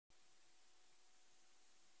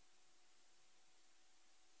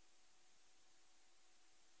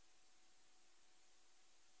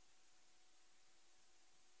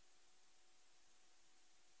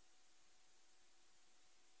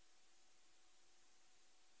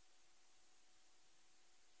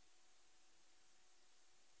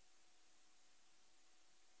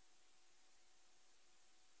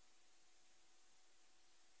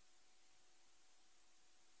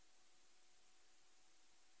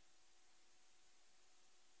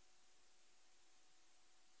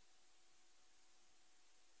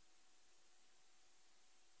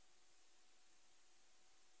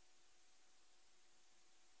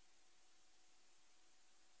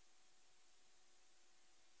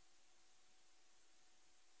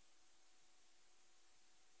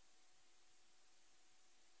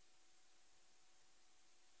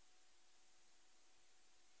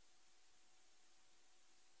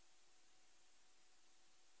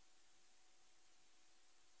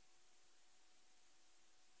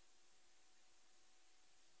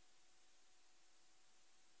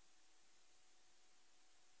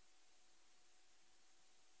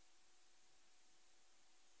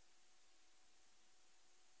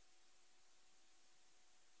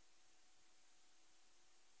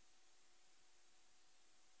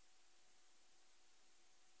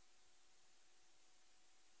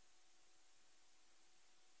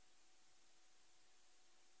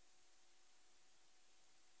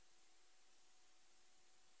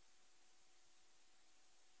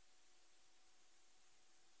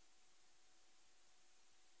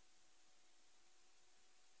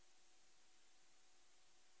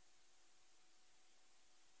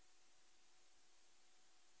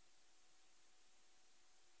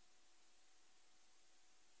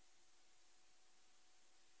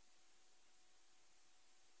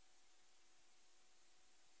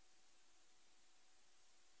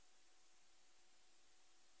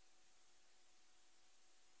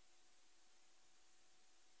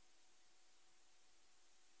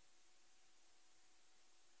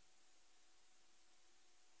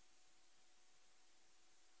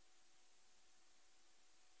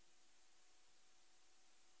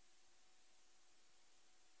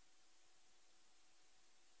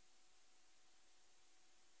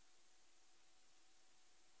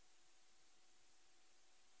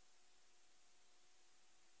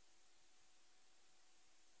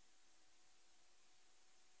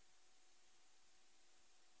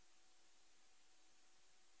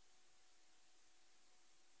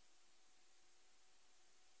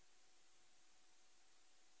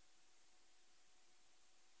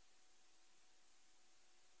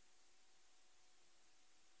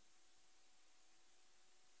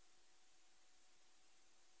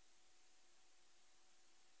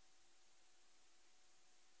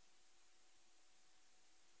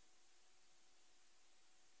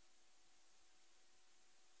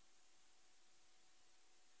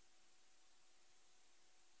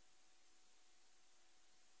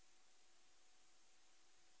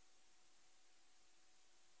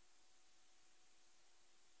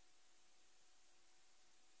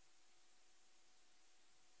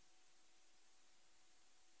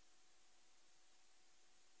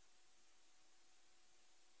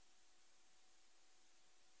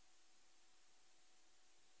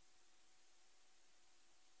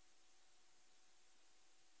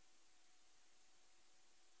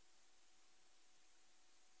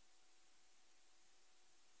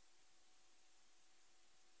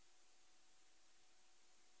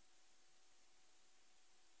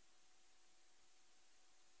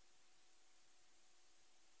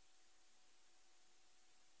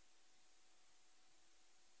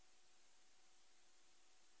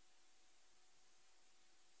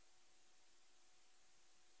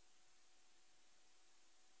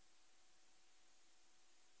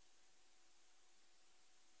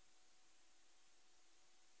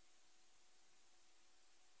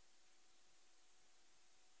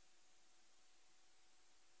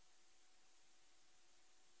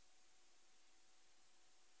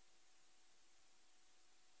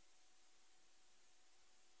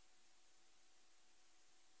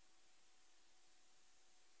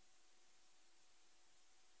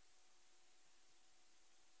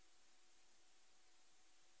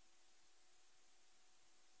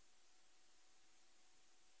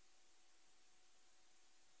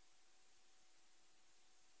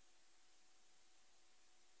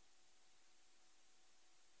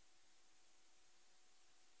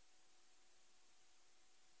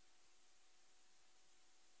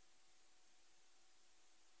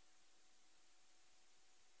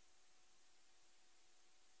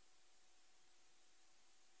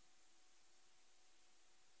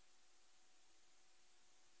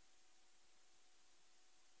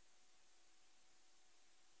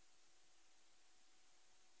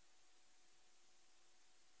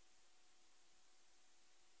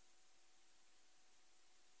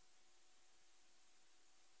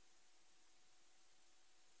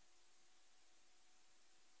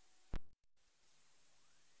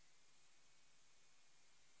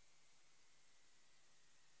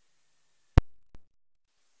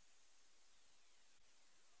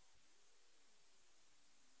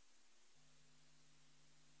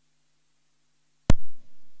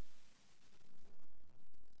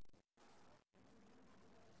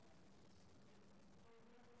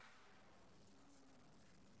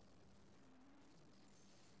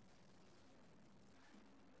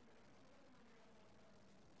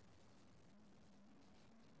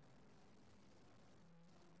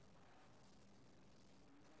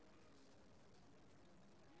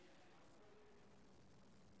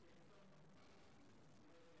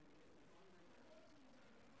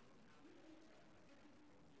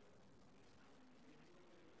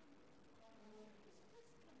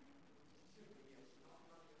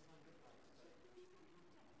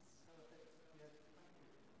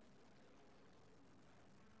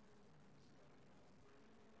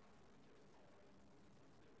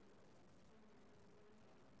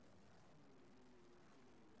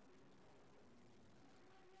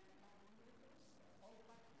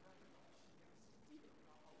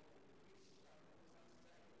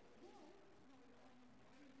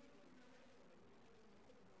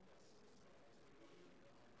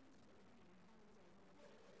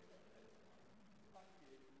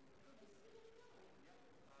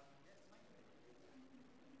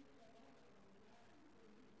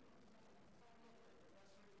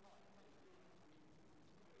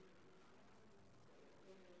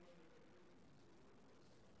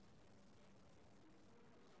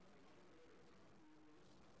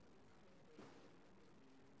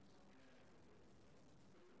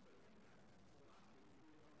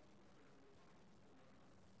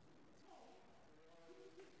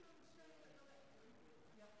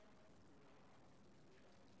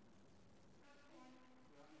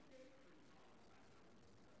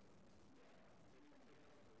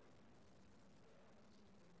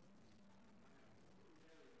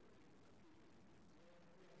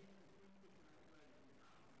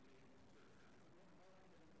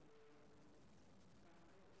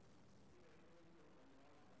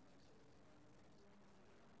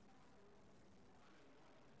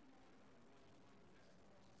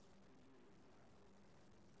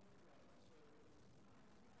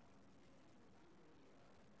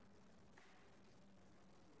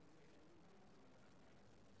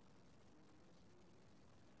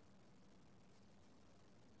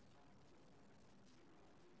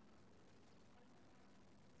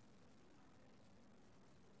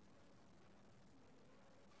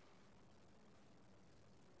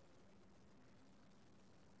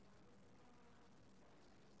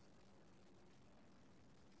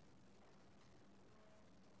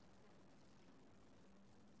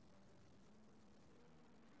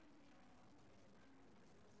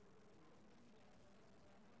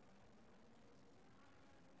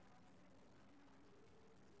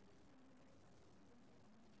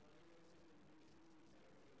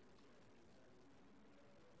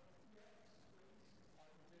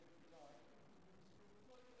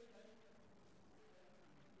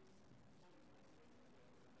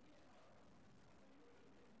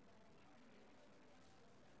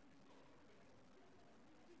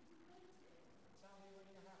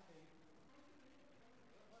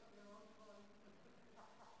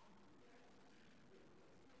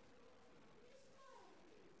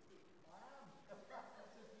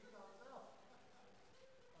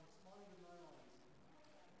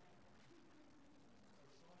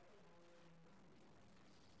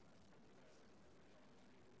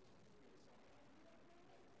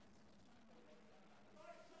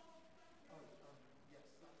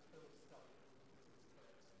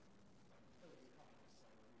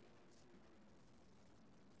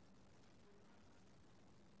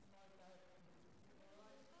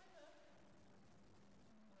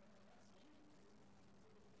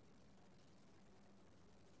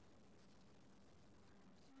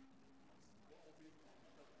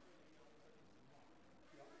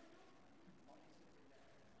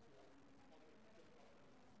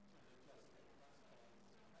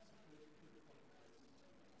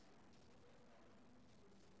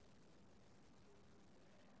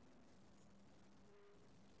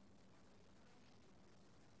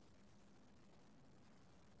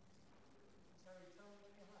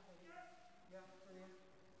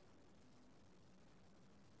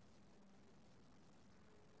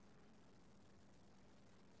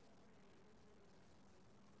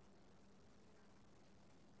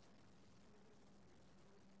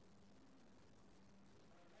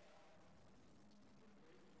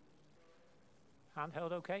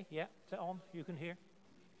Handheld okay? Yeah, is it on? You can hear?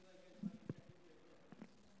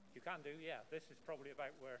 You can do, yeah. This is probably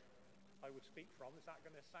about where I would speak from. Is that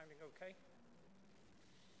going to sounding okay?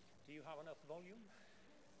 Do you have enough volume?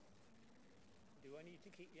 Do I need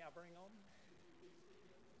to keep yabbering on?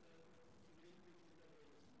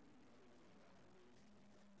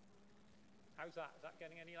 How's that? Is that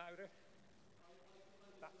getting any louder?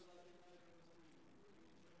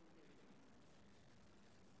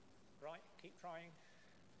 Right, keep trying.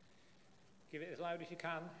 Give it as loud as you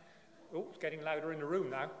can. Oh, it's getting louder in the room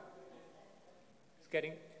now. It's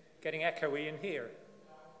getting echoey in here.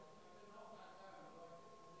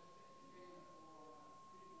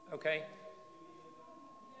 Okay.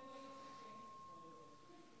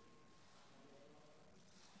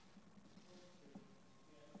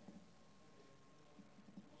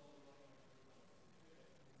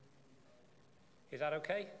 Is that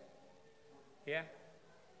okay? Yeah?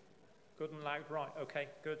 Good and loud, right, okay,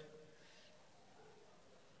 good.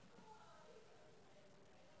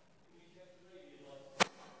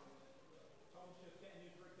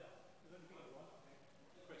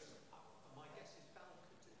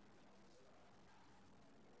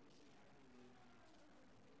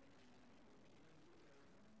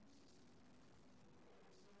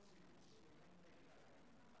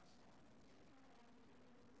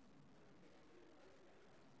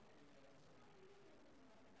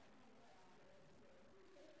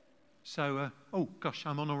 So, oh gosh,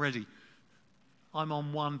 I'm on already. I'm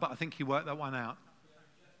on one, but I think you worked that one out.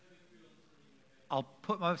 I'll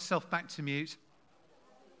put myself back to mute.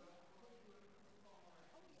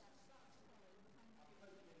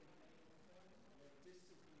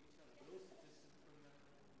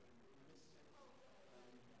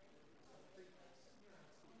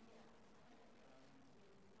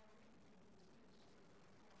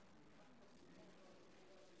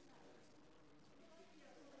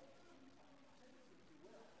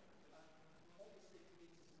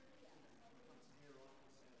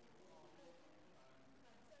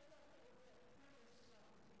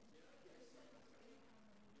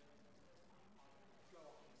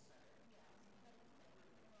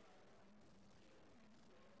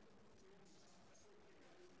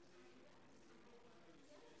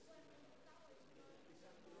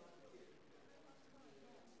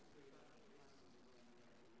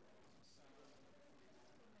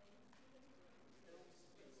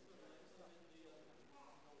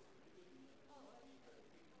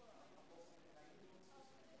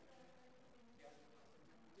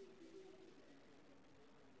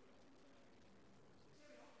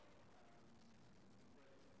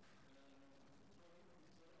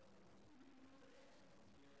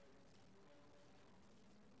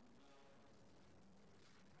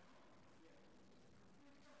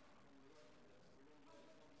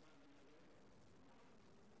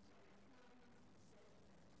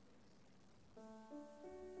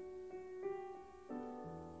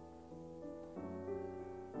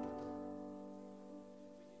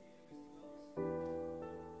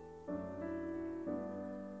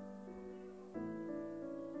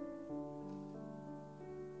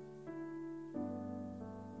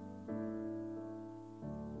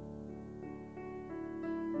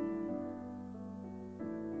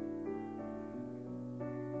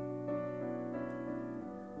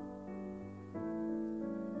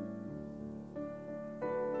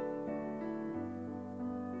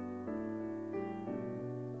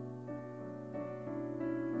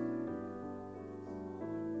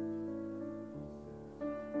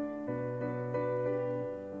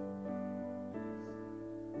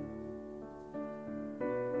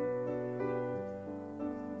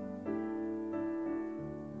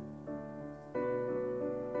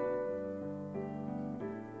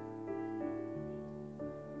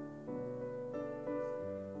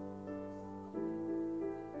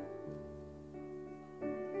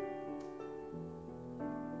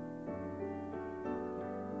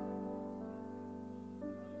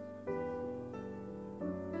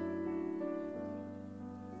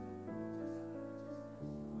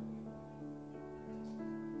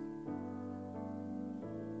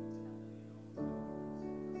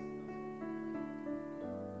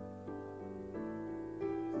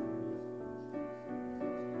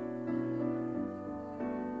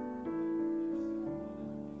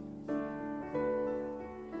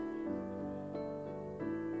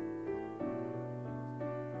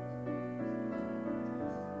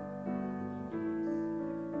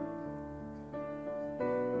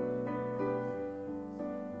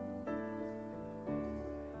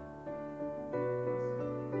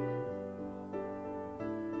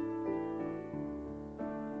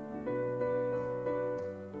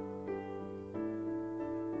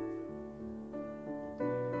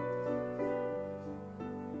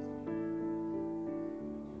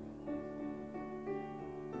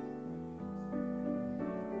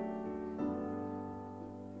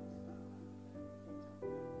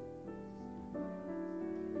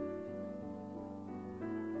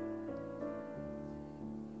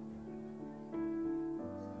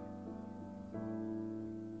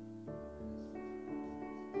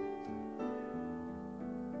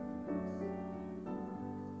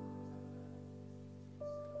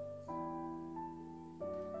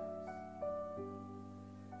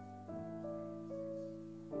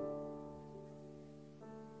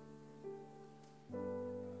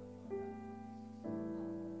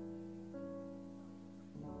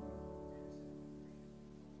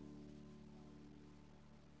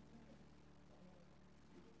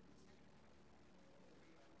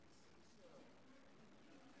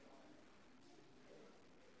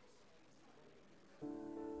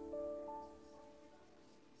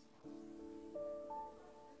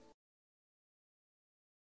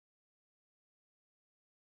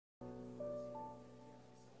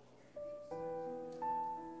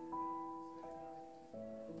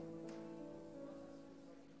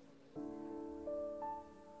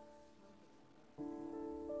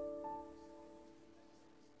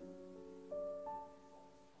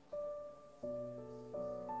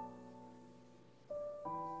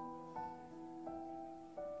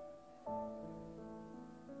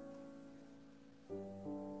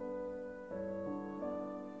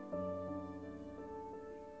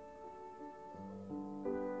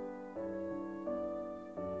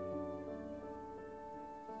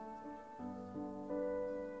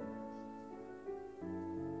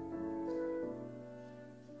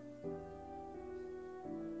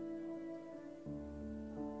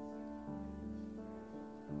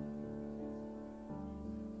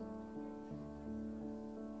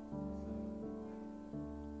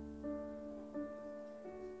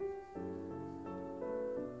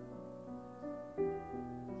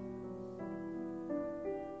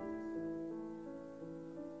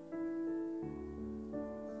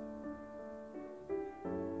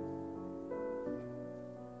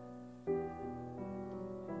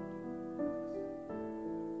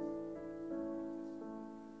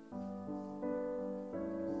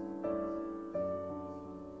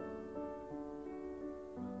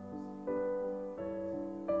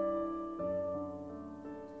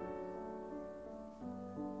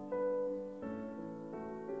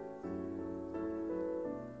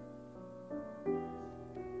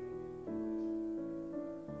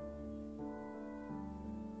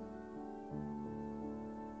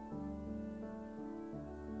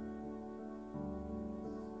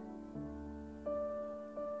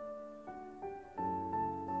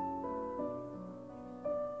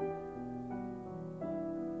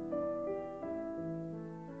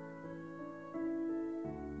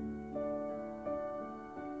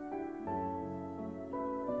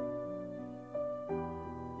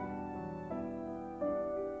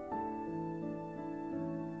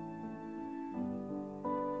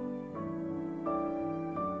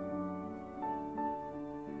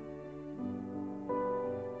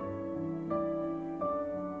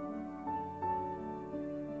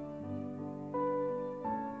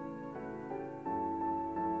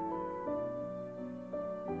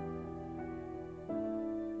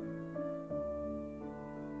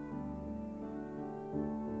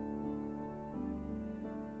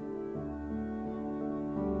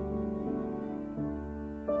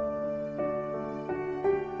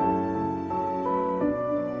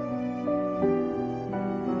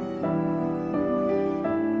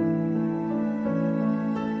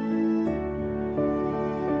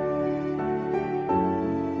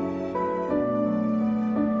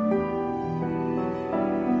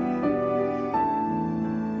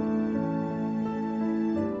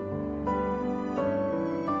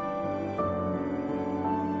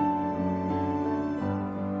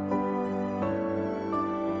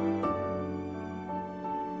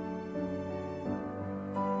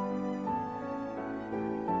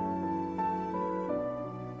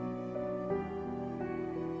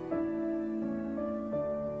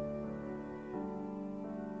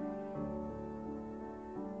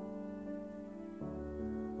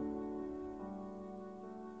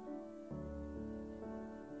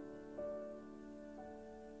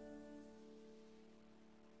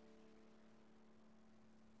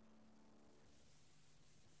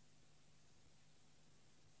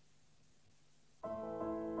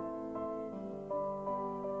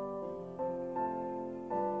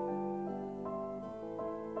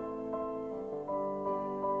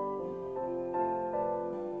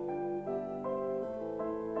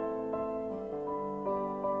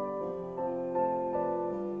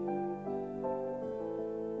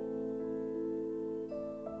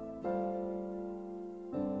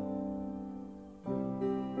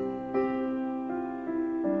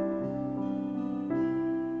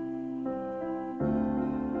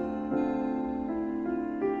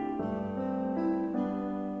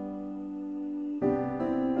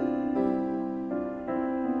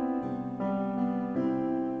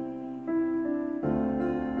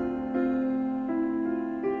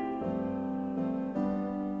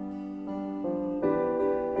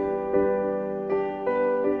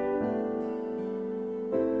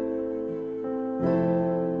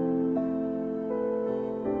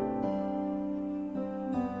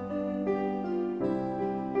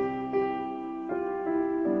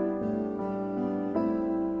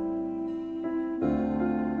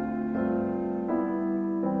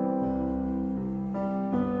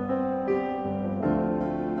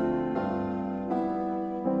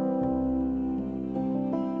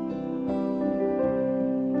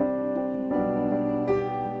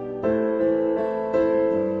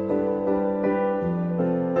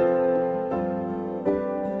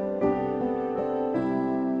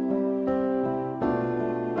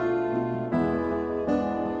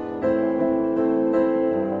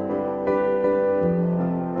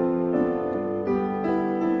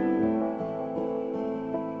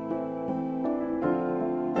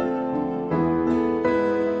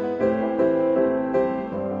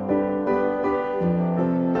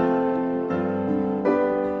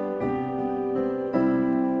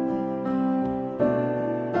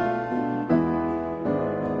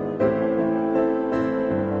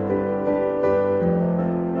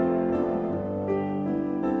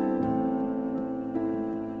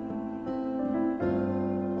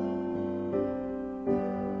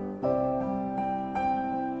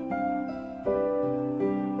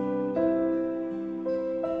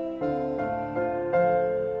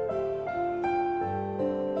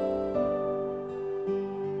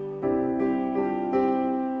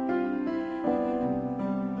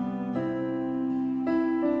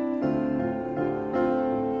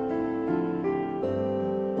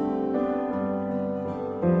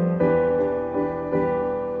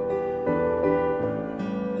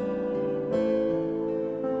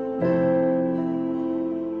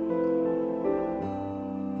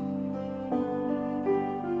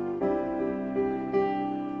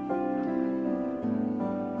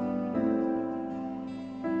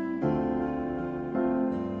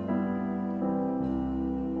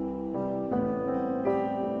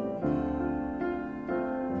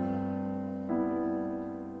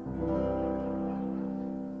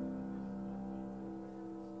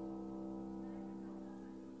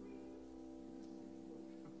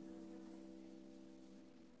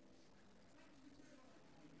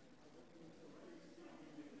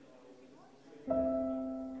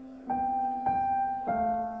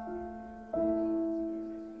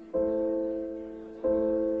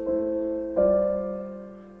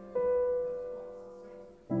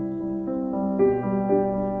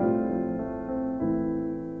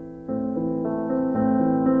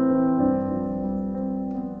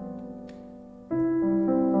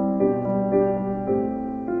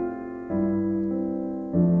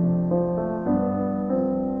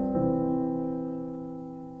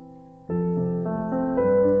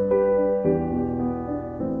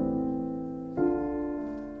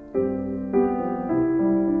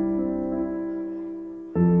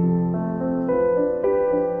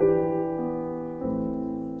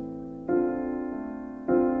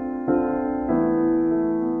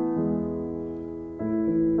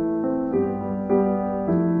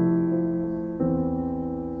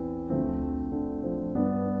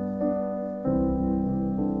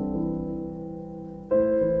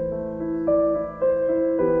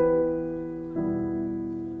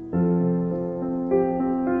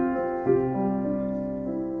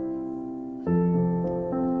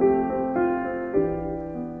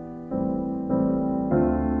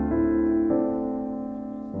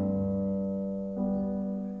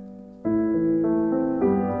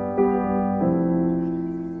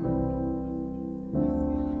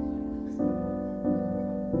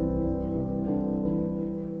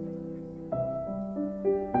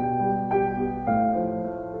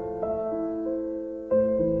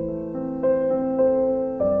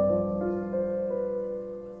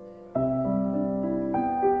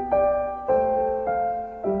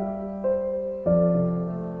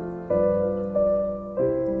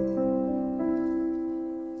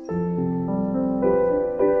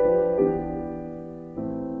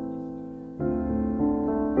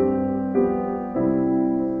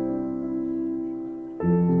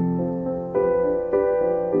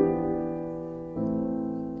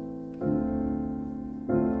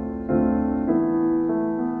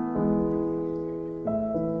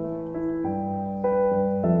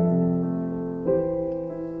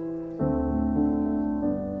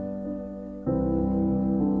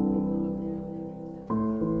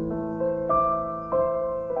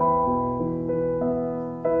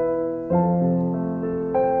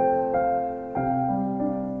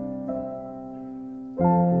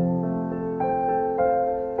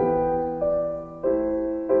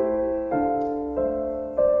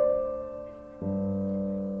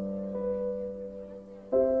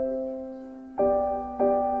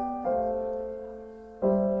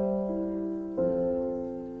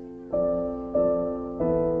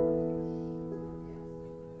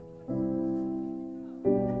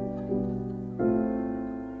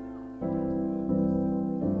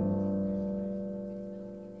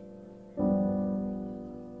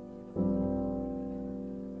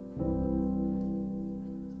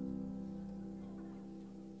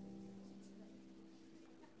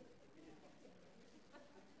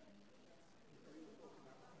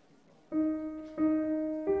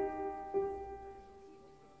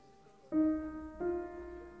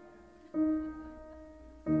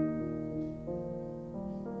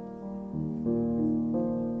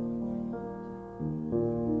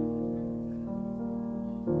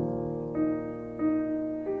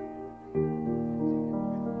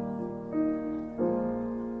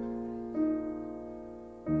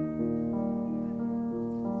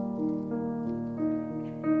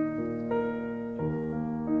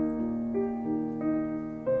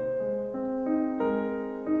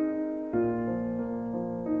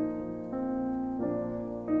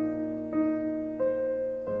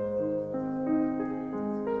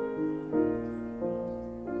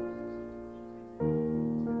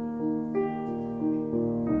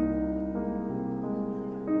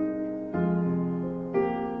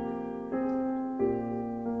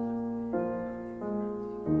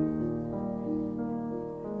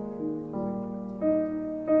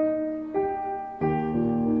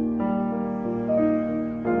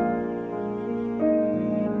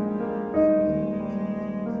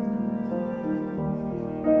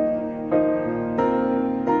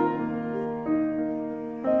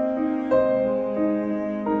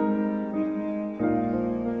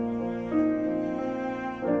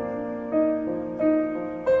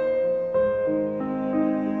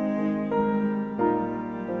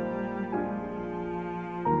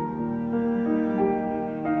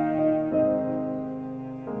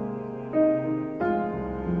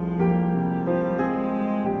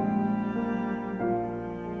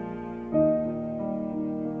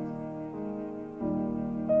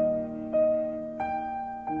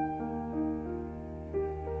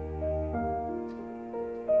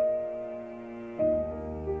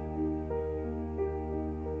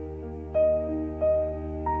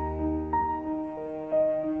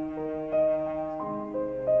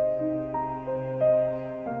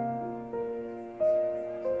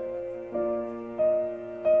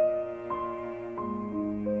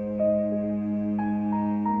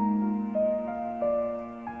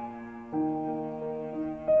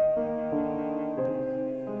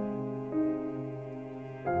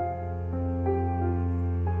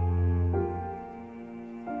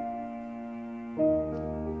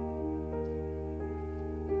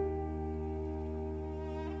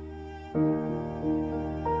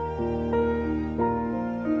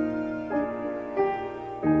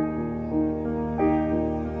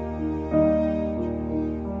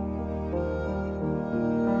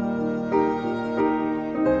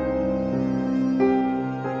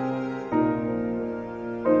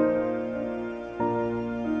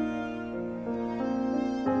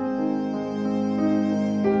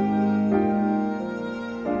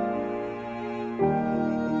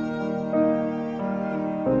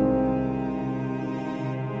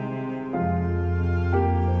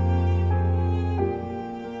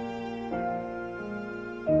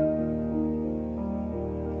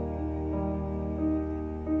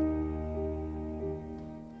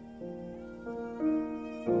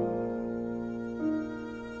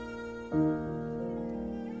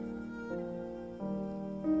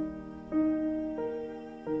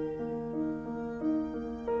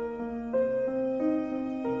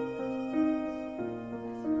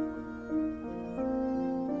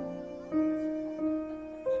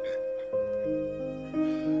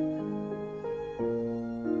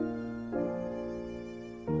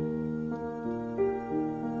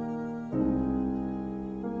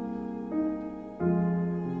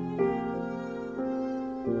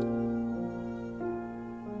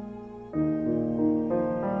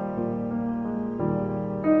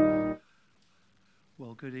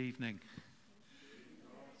 good evening.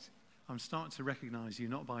 I'm starting to recognise you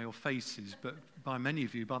not by your faces, but by many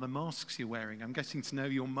of you, by the masks you're wearing. I'm getting to know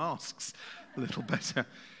your masks a little better.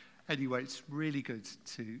 Anyway, it's really good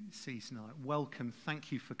to see you tonight. Welcome.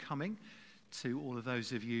 Thank you for coming, to all of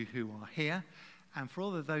those of you who are here. And for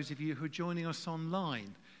all of those of you who are joining us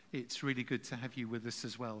online, it's really good to have you with us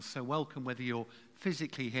as well. So welcome, whether you're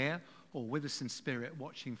physically here or with us in spirit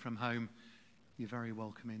watching from home. You're very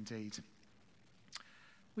welcome indeed.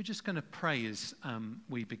 We're just going to pray as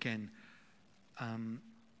we begin.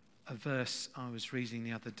 A verse I was reading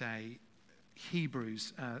the other day,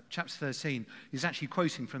 Hebrews chapter 13, is actually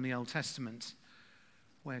quoting from the Old Testament,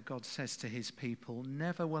 where God says to his people,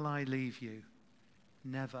 "Never will I leave you,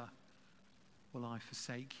 never will I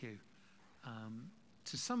forsake you."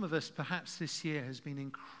 To some of us, perhaps this year has been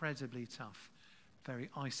incredibly tough, very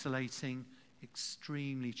isolating,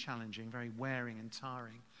 extremely challenging, very wearing and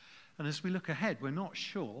tiring. And as we look ahead, we're not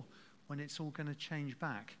sure when it's all going to change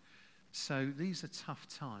back. So these are tough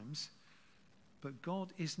times, but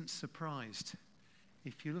God isn't surprised.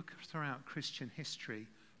 If you look throughout Christian history,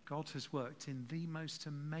 God has worked in the most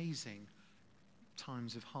amazing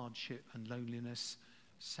times of hardship and loneliness,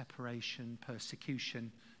 separation,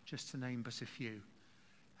 persecution, just to name but a few.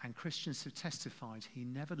 And Christians have testified he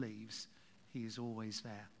never leaves, he is always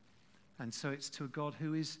there. And so it's to a God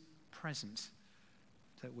who is present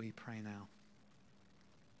that we pray now.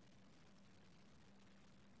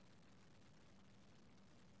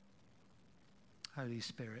 Holy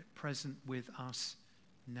Spirit, present with us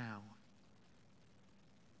now.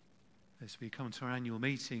 As we come to our annual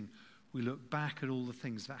meeting, we look back at all the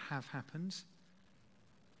things that have happened.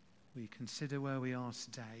 We consider where we are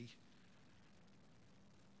today.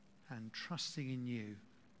 And trusting in you,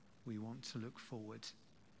 we want to look forward.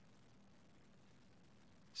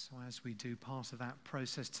 So as we do part of that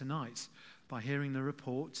process tonight, by hearing the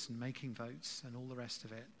reports and making votes and all the rest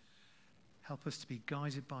of it, help us to be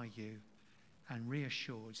guided by you and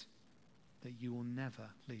reassured that you will never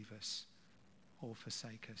leave us or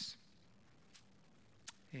forsake us.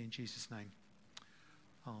 In Jesus' name,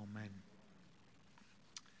 amen.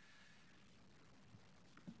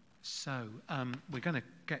 So we're going to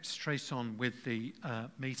get straight on with the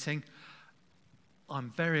meeting.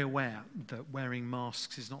 I'm very aware that wearing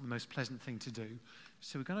masks is not the most pleasant thing to do.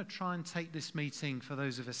 So we're going to try and take this meeting, for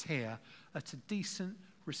those of us here, at a decent,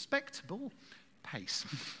 respectable pace.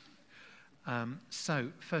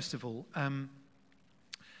 So, first of all,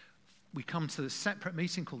 we come to the separate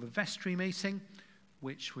meeting called the vestry meeting,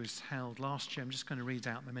 which was held last year. I'm just going to read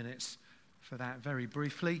out the minutes for that very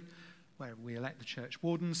briefly, where we elect the church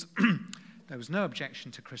wardens. There was no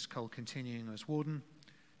objection to Chris Cole continuing as warden.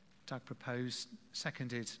 Doug proposed,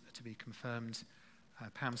 seconded to be confirmed.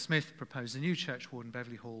 Pam Smith proposed a new church warden,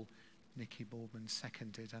 Beverley Hall. Nikki Boardman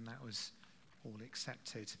seconded, and that was all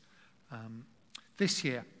accepted. This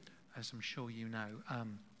year, as I'm sure you know,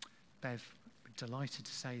 Bev, delighted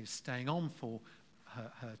to say, is staying on for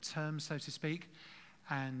her term, so to speak,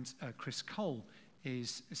 and Chris Cole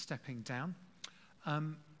is stepping down.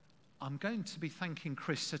 I'm going to be thanking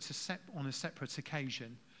Chris on a separate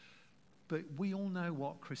occasion, but we all know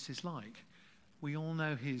what Chris is like. We all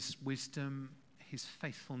know his wisdom, his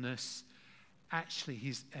faithfulness, actually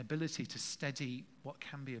his ability to steady what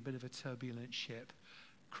can be a bit of a turbulent ship.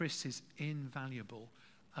 Chris is invaluable.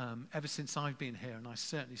 Ever since I've been here, and I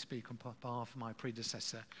certainly speak on behalf of my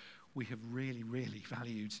predecessor, we have really, really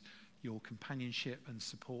valued your companionship and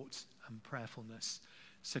support and prayerfulness.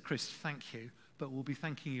 So Chris, thank you, but we'll be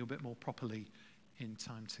thanking you a bit more properly in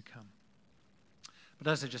time to come. But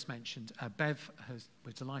as I just mentioned, Bev,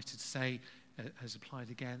 we're delighted to say, has applied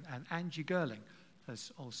again, and Angie Gerling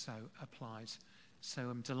has also applied. So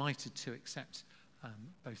I'm delighted to accept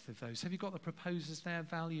both of those. Have you got the proposers there,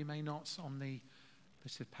 Val? You may not, on the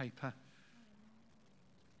bit of paper.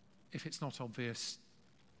 If it's not obvious,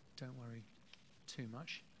 don't worry too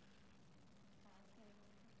much.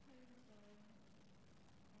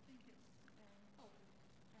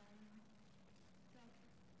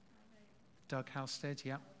 Doug Halstead,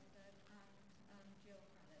 yeah.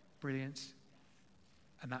 Brilliant.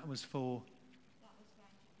 And that was for?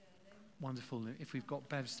 Wonderful. If we've got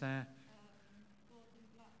Bevs there.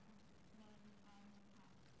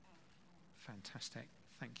 Fantastic.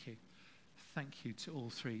 Thank you. Thank you to all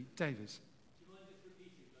three. David? Do you mind just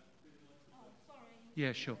repeating that? Oh, sorry.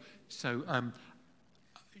 Yeah, sure. So,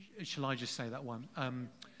 shall I just say that one?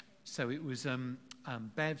 So it was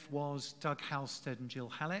Bev was Doug Halstead and Jill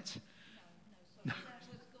Hallett. No. That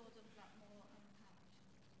was Gordon Blackmore and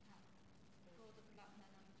Pat. Gordon Blackman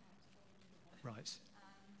and Pat. Right.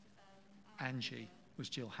 And Angie was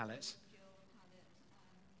Jill Hallett.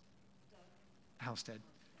 Halstead.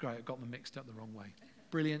 Great, I got them mixed up the wrong way.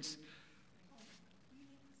 Brilliant.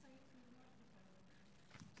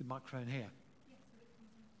 The microphone here.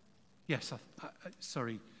 Yes,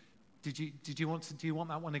 sorry. Did you want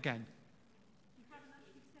that one again? You haven't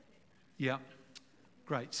actually said it. Yeah.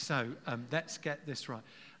 Great. So let's get this right.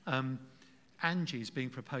 Angie is being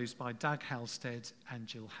proposed by Doug Halstead and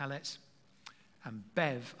Jill Hallett. And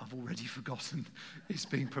Bev, I've already forgotten, is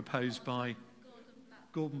being proposed by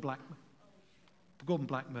Gordon Blackman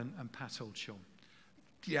and Pat Oldshaw.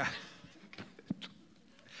 Yeah.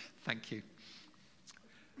 Thank you.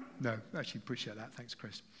 No, actually appreciate that. Thanks,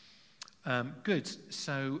 Chris. Good.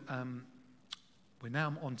 So we're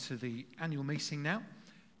now on to the annual meeting now.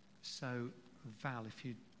 So Val, if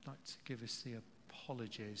you'd like to give us the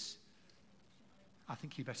apologies. I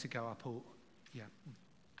think you better go up or, yeah.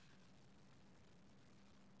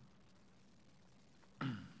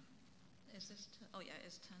 Is this, oh yeah,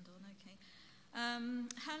 it's turned on, okay.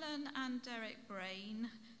 Helen and Derek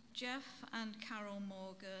Brain, Jeff and Carol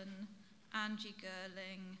Morgan, Angie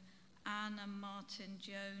Gerling, Anne and Martin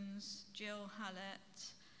Jones, Jill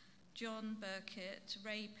Hallett, John Burkitt,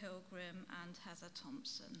 Ray Pilgrim and Heather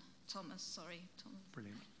Thomas.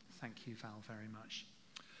 Brilliant. Thank you, Val, very much.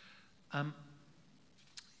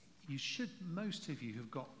 You should, most of you have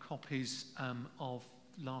got copies of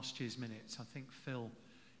last year's minutes. I think Phil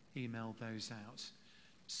emailed those out.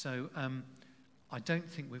 So I don't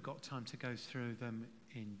think we've got time to go through them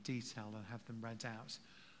in detail and have them read out.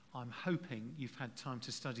 I'm hoping you've had time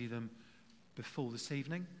to study them before this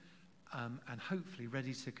evening and hopefully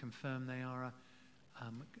ready to confirm they are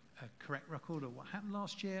a correct record of what happened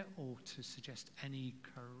last year or to suggest any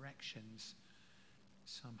corrections.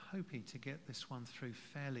 So I'm hoping to get this one through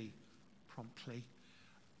fairly promptly.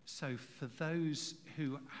 So for those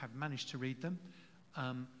who have managed to read them,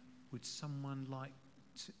 would someone like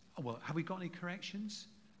to, well, have we got any corrections?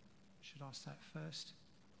 Should I ask that first?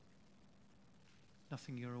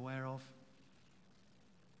 Nothing you're aware of?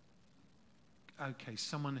 Okay,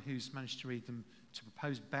 someone who's managed to read them to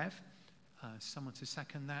propose, Bev. Someone to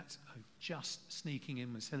second that. Oh, just sneaking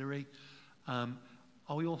in was Hilary. Are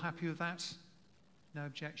we all happy with that? No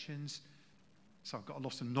objections? So I've got a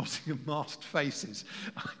lot of nodding and masked faces.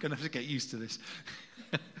 I'm going to have to get used to this.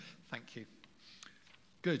 Thank you.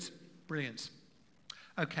 Good. Brilliant.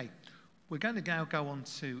 Okay, we're going to now go on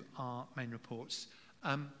to our main reports.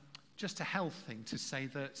 Just a health thing to say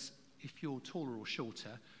that if you're taller or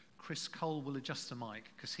shorter, Chris Cole will adjust the mic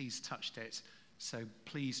because he's touched it. So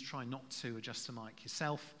please try not to adjust the mic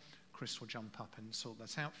yourself. Chris will jump up and sort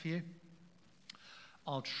that out for you.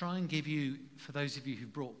 I'll try and give you, for those of you who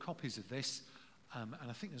brought copies of this, and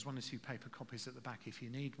I think there's one or two paper copies at the back if you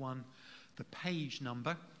need one, the page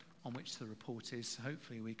number on which the report is. So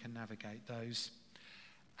hopefully we can navigate those.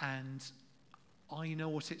 And I know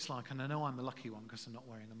what it's like, and I know I'm the lucky one because I'm not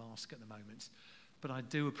wearing a mask at the moment, but I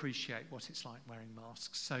do appreciate what it's like wearing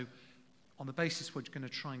masks. So on the basis we're going to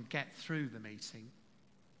try and get through the meeting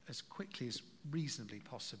as quickly as reasonably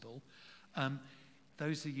possible.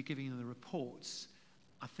 Those of you giving the reports,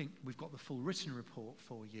 I think we've got the full written report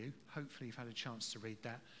for you. Hopefully you've had a chance to read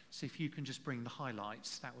that. So if you can just bring the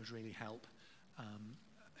highlights, that would really help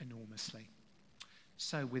enormously.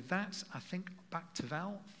 So with that, I think back to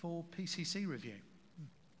Val for PCC review.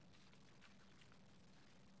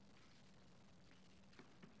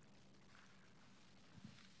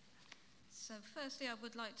 So firstly, I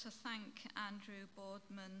would like to thank Andrew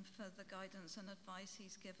Boardman for the guidance and advice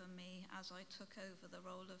he's given me as I took over the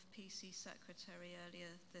role of PC Secretary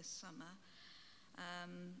earlier this summer.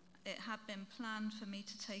 It had been planned for me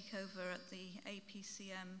to take over at the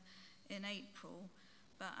APCM in April,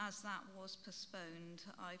 but as that was postponed,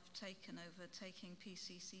 I've taken over taking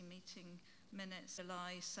PCC meeting minutes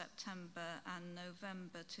July, September and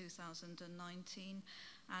November 2019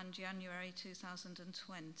 and January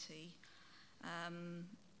 2020.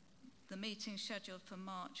 The meeting scheduled for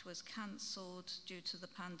March was cancelled due to the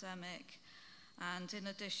pandemic, and in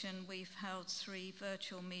addition we've held 3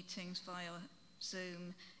 virtual meetings via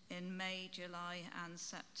Zoom in May, July and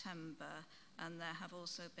September, and there have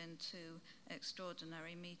also been 2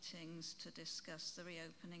 extraordinary meetings to discuss the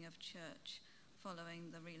reopening of church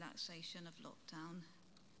following the relaxation of lockdown.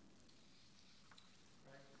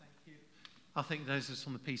 Great, thank you. I think those of us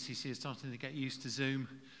on the PCC are starting to get used to Zoom.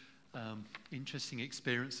 Interesting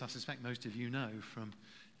experience, I suspect most of you know from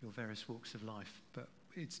your various walks of life, but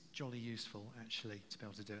it's jolly useful actually to be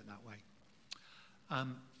able to do it that way.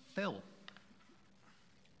 Phil.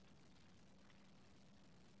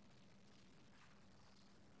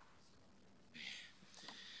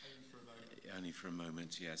 Only for a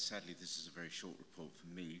moment, yeah. Sadly, this is a very short report for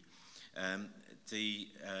me. The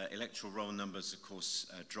electoral roll numbers, of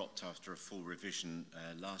course, dropped after a full revision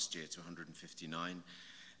last year to 159.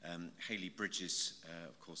 Hayley Bridges,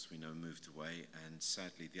 of course, we know moved away, and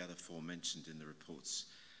sadly the other 4 mentioned in the reports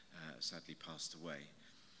sadly passed away.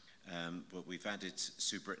 But we've added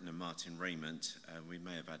Sue Britton and Martin Raymond. We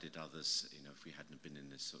may have added others, if we hadn't been in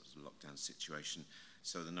this sort of lockdown situation.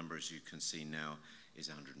 So the number, as you can see now, is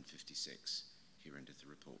 156. Here ended the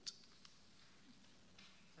report.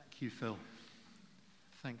 Thank you, Phil.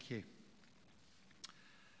 Thank you.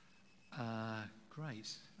 Great.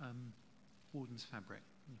 Warden's Fabric.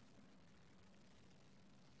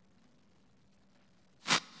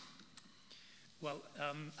 Well,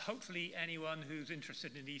 hopefully anyone who's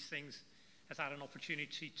interested in these things has had an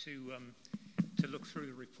opportunity to look through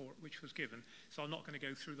the report which was given. So I'm not going to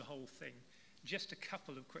go through the whole thing. Just a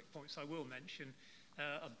couple of quick points I will mention.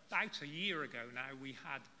 About a year ago now, we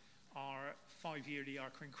had our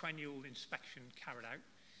quinquennial inspection carried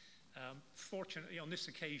out. Fortunately, on this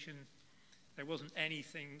occasion, there wasn't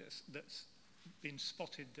anything that's been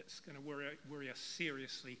spotted that's going to worry us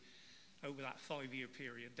seriously over that 5-year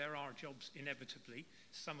period. There are jobs inevitably.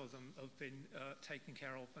 Some of them have been taken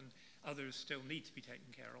care of and others still need to be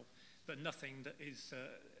taken care of, but nothing that is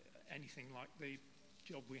anything like the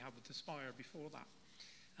job we had with the Spire before that.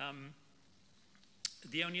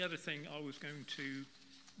 The only other thing I was going to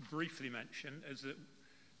briefly mention is that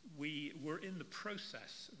we were in the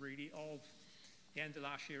process really of the end of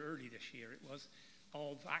last year, early this year it was,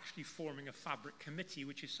 of actually forming a fabric committee,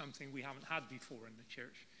 which is something we haven't had before in the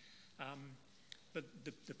church. But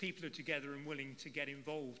the people are together and willing to get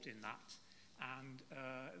involved in that. And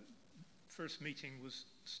first meeting was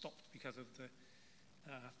stopped because of the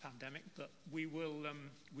pandemic, but we will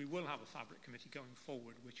have a fabric committee going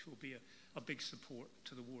forward, which will be a big support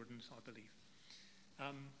to the wardens, I believe.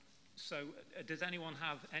 So does anyone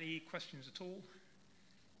have any questions at all?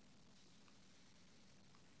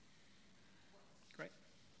 Great.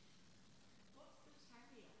 What's the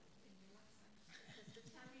terrier in your accent? Does the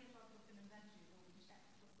terrier log up an inventory or we check?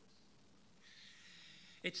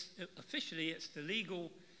 It's officially, it's the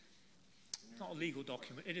legal, not a legal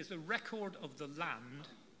document, it is a record of the land.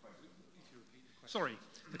 Sorry,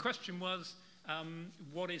 the question was,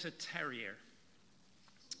 what is a terrier?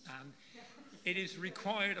 And it is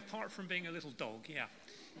required, apart from being a little dog, yeah,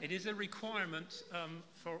 it is a requirement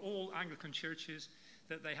for all Anglican churches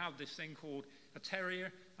that they have this thing called a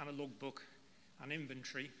terrier and a logbook, an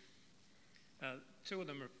inventory. 2 of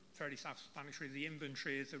them are fairly self-explanatory. The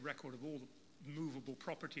inventory is a record of all the movable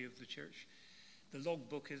property of the church. The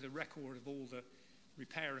logbook is a record of all the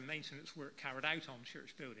repair and maintenance work carried out on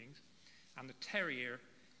church buildings. And the terrier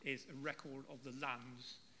is a record of the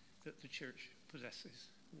lands that the church possesses,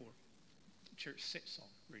 or the church sits on,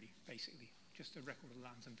 really, basically. Just a record of the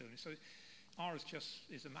lands and buildings. So ours just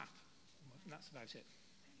is a map, and that's about it.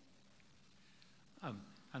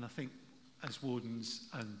 And I think as wardens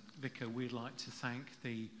and vicar, we'd like to thank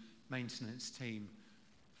the maintenance team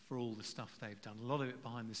for all the stuff they've done. A lot of it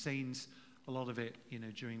behind the scenes, a lot of it,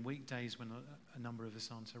 during weekdays when a number of us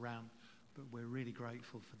aren't around. But we're really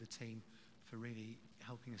grateful for the team for really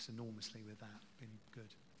helping us enormously with that. Been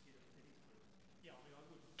good. Yeah, I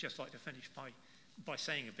would just like to finish by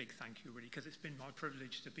saying a big thank you, really, because it's been my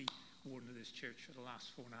privilege to be warden of this church for the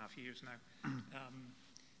last 4.5 years now.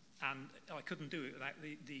 And I couldn't do it without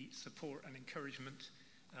the support and encouragement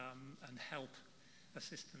and help,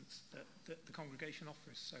 assistance that the congregation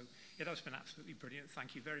offers. So yeah, that's been absolutely brilliant.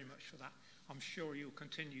 Thank you very much for that. I'm sure you'll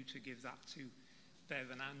continue to give that to Bev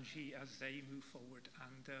and Angie as they move forward.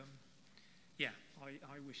 And yeah,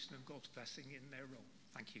 I wish them God's blessing in their role.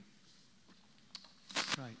 Thank you.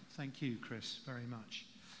 Great. Thank you, Chris, very much.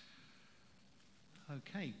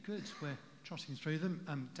 Okay, good. We're trotting through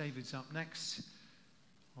them. David's up next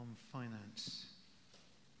on finance.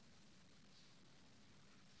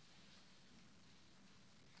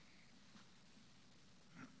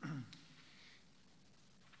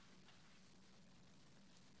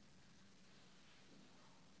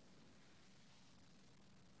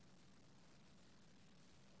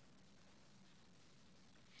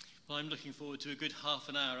 Well, I'm looking forward to a good half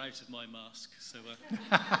an hour out of my mask, so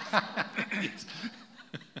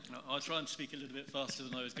I'll try and speak a little bit faster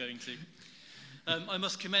than I was going to. I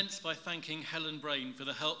must commence by thanking Helen Brain for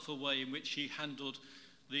the helpful way in which she handled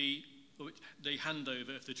the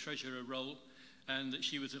handover of the treasurer role, and that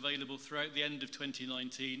she was available throughout the end of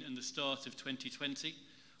 2019 and the start of 2020.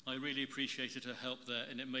 I really appreciated her help there,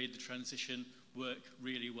 and it made the transition work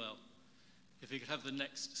really well. If we could have the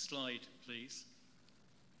next slide, please.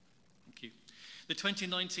 Thank you. The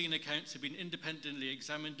 2019 accounts have been independently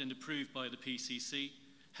examined and approved by the PCC.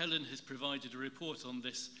 Helen has provided a report on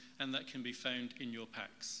this, and that can be found in your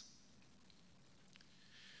packs.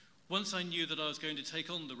 Once I knew that I was going to take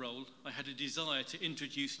on the role, I had a desire to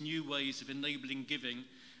introduce new ways of enabling giving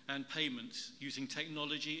and payments using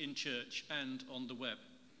technology in church and on the web.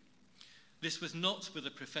 This was not with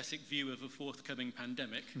a prophetic view of a forthcoming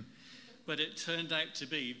pandemic, but it turned out to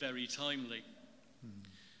be very timely.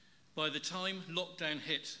 By the time lockdown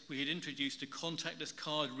hit, we had introduced a contactless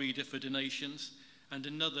card reader for donations and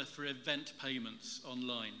another for event payments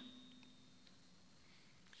online.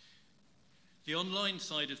 The online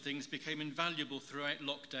side of things became invaluable throughout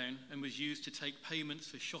lockdown and was used to take payments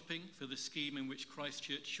for shopping for the scheme in which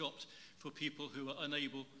Christchurch shopped for people who were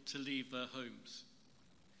unable to leave their homes.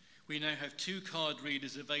 We now have 2 card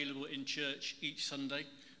readers available in church each Sunday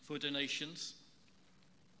for donations.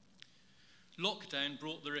 Lockdown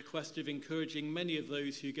brought the request of encouraging many of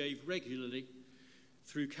those who gave regularly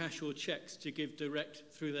through cash or cheques to give direct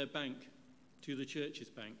through their bank to the church's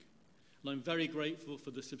bank. And I'm very grateful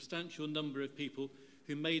for the substantial number of people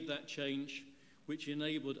who made that change, which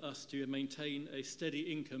enabled us to maintain a steady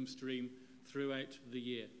income stream throughout the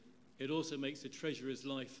year. It also makes the treasurer's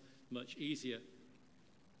life much easier.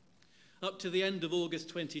 Up to the end of August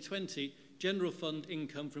 2020, general fund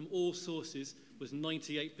income from all sources was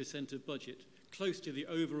 98% of budget, close to the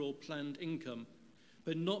overall planned income,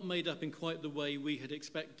 but not made up in quite the way we had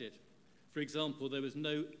expected. For example, there was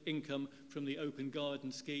no income from the Open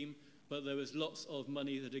Garden scheme, but there was lots of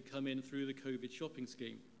money that had come in through the COVID shopping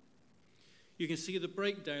scheme. You can see the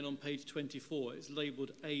breakdown on page 24. It's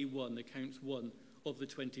labelled A1, Accounts 1 of the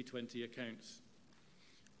 2020 accounts.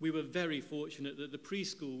 We were very fortunate that the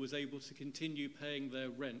preschool was able to continue paying their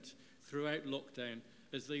rent throughout lockdown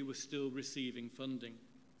as they were still receiving funding.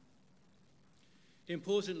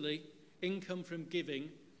 Importantly, income from giving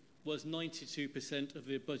was 92% of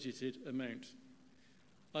the budgeted amount.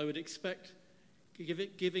 I would expect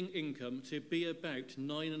giving income to be about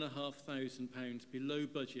 £9,500 below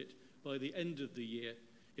budget by the end of the year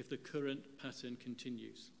if the current pattern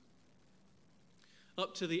continues.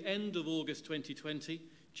 Up to the end of August 2020,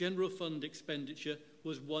 general fund expenditure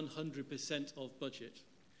was 100% of budget.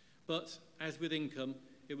 But, as with income,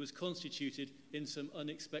 it was constituted in some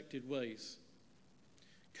unexpected ways.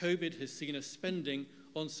 COVID has seen us spending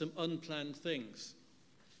on some unplanned things,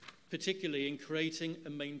 particularly in creating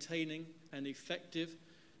and maintaining an effective,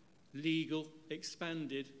 legal,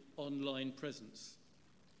 expanded online presence.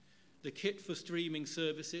 The kit for streaming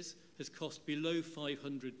services has cost below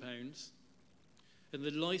 £500, and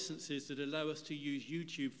the licenses that allow us to use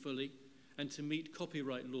YouTube fully and to meet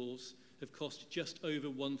copyright laws have cost just over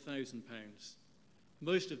 £1,000.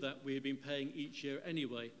 Most of that we have been paying each year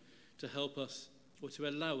anyway to help us, or to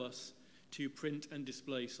allow us, to print and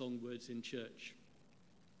display songwords in church.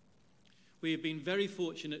 We have been very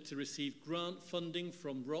fortunate to receive grant funding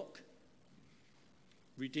from ROC,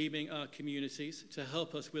 Redeeming Our Communities, to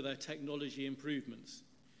help us with our technology improvements.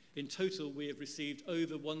 In total, we have received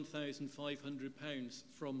over £1,500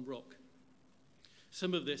 from ROC.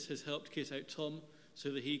 Some of this has helped kit out Tom so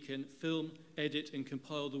that he can film, edit and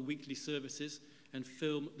compile the weekly services and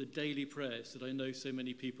film the daily prayers that I know so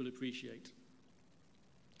many people appreciate.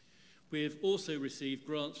 We have also received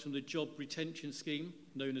grants from the Job Retention Scheme,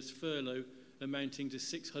 known as Furlough, amounting to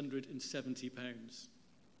 £670.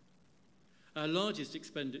 Our largest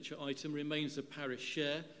expenditure item remains the parish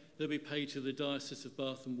share that we pay to the Diocese of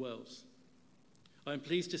Bath and Wells. I am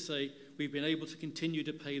pleased to say we've been able to continue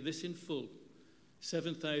to pay this in full,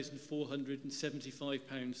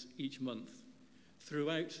 £7,475 each month,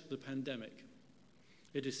 throughout the pandemic,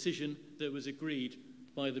 a decision that was agreed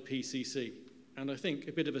by the PCC, and I think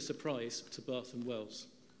a bit of a surprise to Bath and Wells.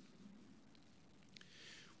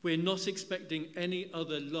 We're not expecting any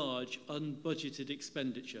other large unbudgeted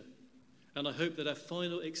expenditure, and I hope that our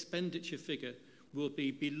final expenditure figure will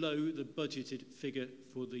be below the budgeted figure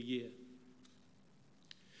for the year.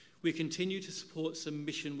 We continue to support some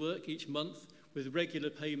mission work each month, with regular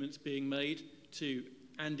payments being made to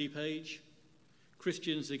Andy Page,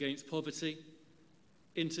 Christians Against Poverty,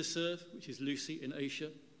 Interserve, which is Lucy in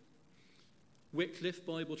Asia, Wycliffe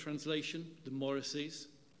Bible Translation, the Morrisseys,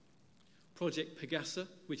 Project Pegasa,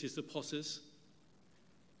 which is the Potters,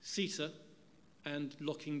 CETA, and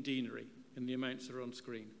Locking Deanery, and the amounts are on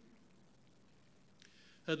screen.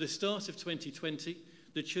 At the start of 2020,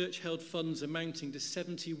 the church held funds amounting to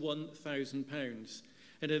 £71,000,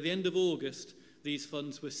 and at the end of August, these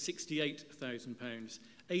funds were £68,000,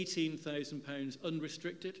 £18,000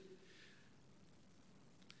 unrestricted,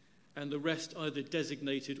 and the rest either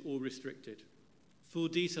designated or restricted. Full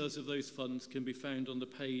details of those funds can be found on the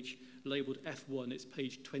page labelled F1. It's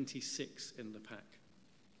page 26 in the pack.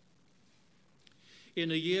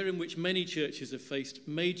 In a year in which many churches have faced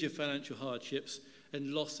major financial hardships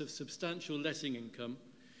and loss of substantial letting income,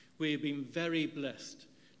 we have been very blessed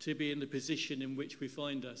to be in the position in which we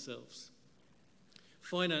find ourselves.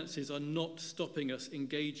 Finances are not stopping us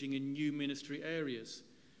engaging in new ministry areas,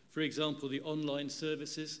 for example, the online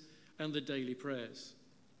services and the daily prayers,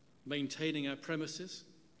 maintaining our premises,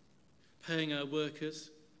 paying our workers,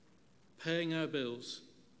 paying our bills,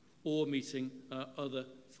 or meeting our other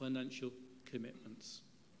financial commitments.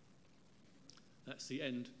 That's the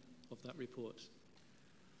end of that report.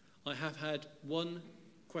 I have had one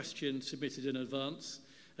question submitted in advance,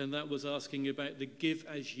 and that was asking about the Give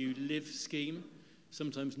As You Live scheme,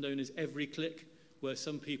 sometimes known as Every Click, where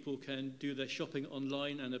some people can do their shopping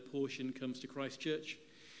online and a portion comes to Christchurch.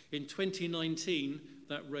 In 2019,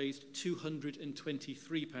 that raised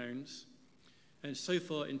 £223, and so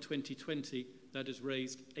far in 2020, that has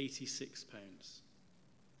raised £86.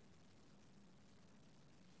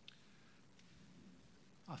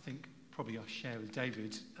 I think probably I share with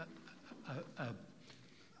David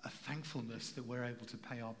a thankfulness that we're able to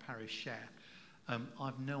pay our parish share.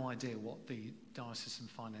 I've no idea what the diocesan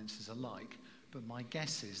finances are like, but my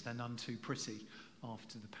guess is they're none too pretty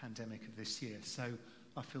after the pandemic of this year. So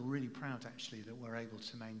I feel really proud, actually, that we're able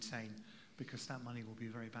to maintain, because that money will be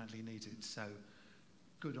very badly needed. So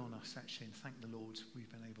good on us, actually, and thank the Lord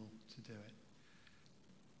we've been able to do it.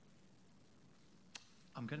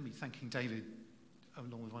 I'm going to be thanking David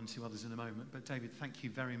along with one or two others in a moment, but David, thank you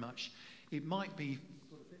very much. It might be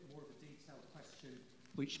a bit more of a detailed question,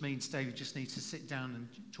 which means David just needs to sit down and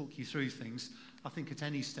talk you through things. I think at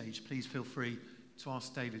any stage, please feel free to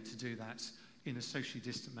ask David to do that in a socially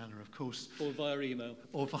distant manner, of course. Or via email.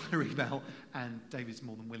 Or via email, and David's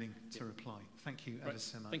more than willing to reply. Thank you ever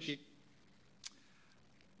so much. Thank you.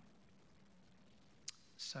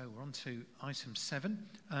 So we're on to item 7.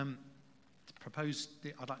 I'd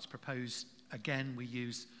like to propose, again, we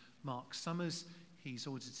use Mark Summers. He's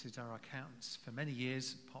audited our accounts for many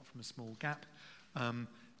years, apart from a small gap. And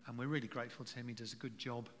we're really grateful to him. He does a good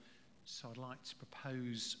job. So I'd like to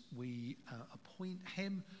propose we appoint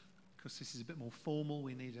him, because this is a bit more formal.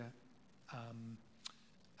 We need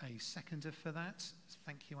a seconder for that.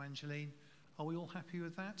 Thank you, Angeline. Are we all happy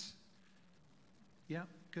with that? Yeah,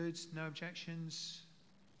 good. No objections?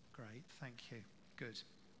 Great, thank you. Good.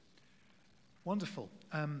 Wonderful.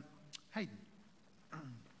 Hayden.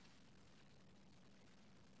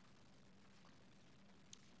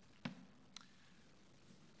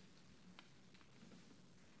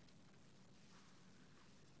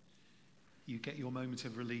 You get your moment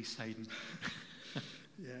of release, Hayden.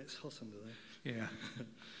 Yeah, it's hot under there.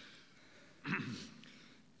 Yeah.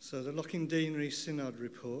 So the Locking Deanery Synod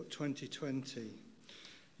Report 2020.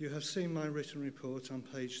 You have seen my written report on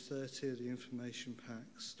page 30 of the information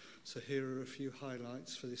packs, so here are a few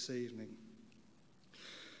highlights for this evening.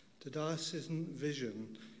 The diocesan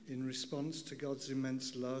vision in response to God's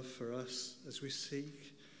immense love for us as we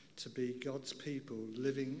seek to be God's people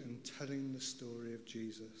living and telling the story of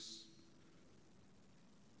Jesus.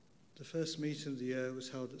 The first meeting of the year was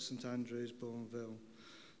held at St Andrew's, Bourneville.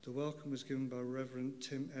 The welcome was given by Reverend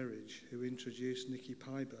Tim Erridge, who introduced Nikki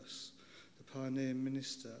Pybus, the pioneer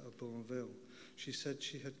minister of Bourneville. She said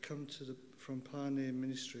she had come from pioneer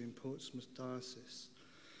ministry in Portsmouth Diocese.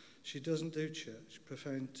 She doesn't do church,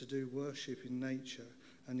 preferring to do worship in nature,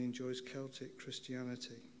 and enjoys Celtic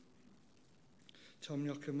Christianity. Tom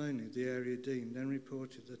Iacomoni, the area dean, then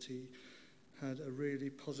reported that he had a really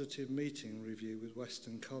positive meeting review with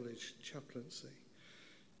Western College chaplaincy.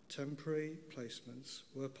 Temporary placements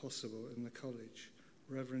were possible in the college.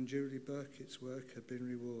 Reverend Julie Burkitt's work had been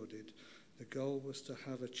rewarded. The goal was to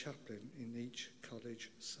have a chaplain in each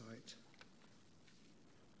college site.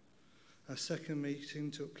 Our second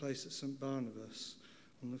meeting took place at St Barnabas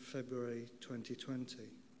on February 2020.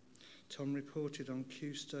 Tom reported on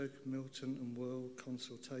Qstoke, Milton and World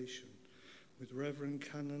consultation, with Reverend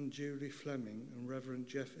Canon Julie Fleming and Reverend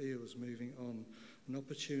Jeff Eales moving on. An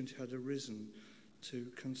opportunity had arisen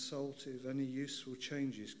to consult if any useful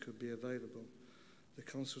changes could be available. The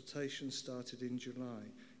consultation started in July,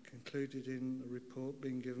 concluded in a report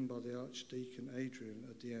being given by the Archdeacon Adrian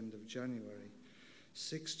at the end of January.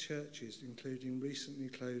 6 churches, including recently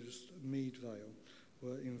closed Meadvale,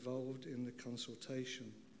 were involved in the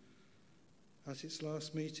consultation. At its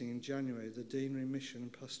last meeting in January, the Deanery Mission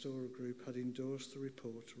and Pastoral Group had endorsed the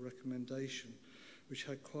report recommendation, which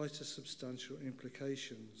had quite a substantial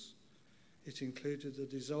implications. It included the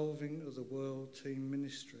dissolving of the World Team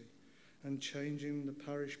Ministry and changing the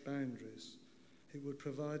parish boundaries. It would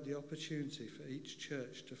provide the opportunity for each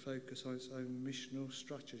church to focus on its own missional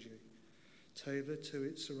strategy, tailored to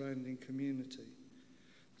its surrounding community.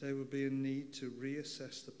 there will be a need to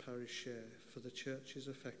reassess the parish share for the churches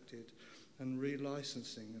affected and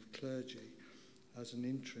relicensing of clergy as an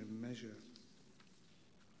interim measure.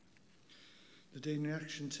 The Deanery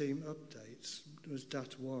Action Team updates was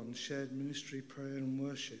DAT 1, Shared Ministry, Prayer and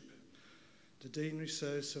Worship. The Deanery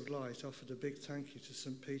Service of Light offered a big thank you to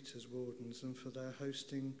St Peter's Wardens and for their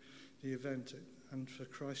hosting the event, and for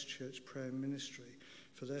Christchurch Prayer Ministry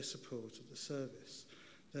for their support of the service.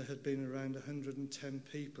 There had been around 110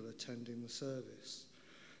 people attending the service.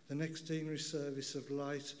 The next Deanery Service of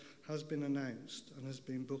Light has been announced and has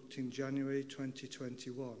been booked in January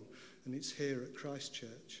 2021, and it's here at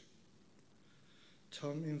Christchurch.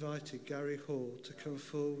 Tom invited Gary Hall to come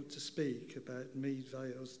forward to speak about Mead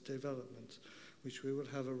Vale's development, which we will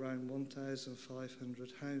have around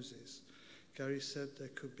 1,500 houses. Gary said there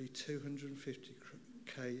could be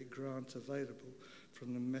 250k grant available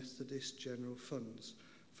from the Methodist General Funds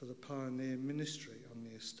for the Pioneer Ministry on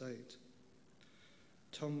the estate.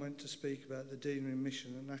 Tom went to speak about the Deanery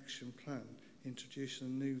Mission and Action Plan, introducing a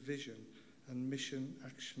new vision and Mission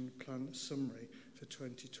Action Plan summary for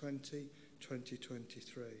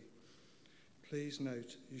 2020-2023. Please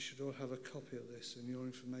note you should all have a copy of this in your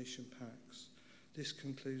information packs. This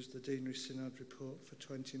concludes the Deanery Synod report for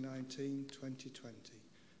 2019-2020.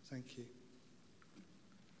 Thank you.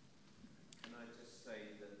 Can I just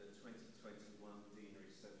say that the 2021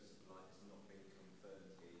 Deanery Service of Light has not been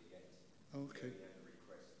confirmed here yet. Okay. We had a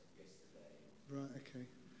request yesterday. Right, okay.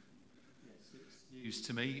 Yes, it's news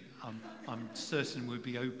to me. I'm certain we'll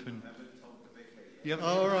be open. I haven't told the vicar yet. Yep.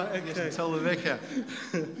 All right, okay. Yes, tell the vicar.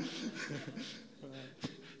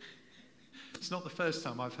 It's not the first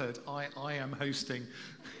time I've heard I am hosting,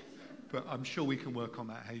 but I'm sure we can work on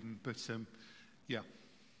that, Hayden. But yeah.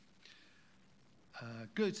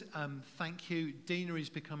 Good. Thank you. Deanery is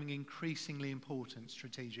becoming increasingly important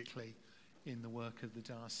strategically in the work of the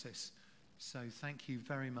diocese. So thank you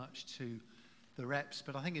very much to the reps.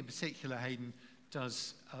 But I think in particular, Hayden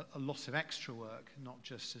does a lot of extra work, not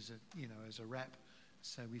just as a rep.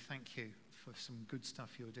 So we thank you for some good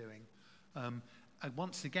stuff you're doing. And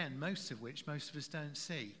once again, most of us don't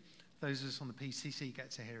see. Those of us on the PCC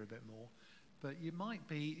get to hear a bit more. But you might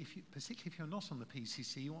be, particularly if you're not on the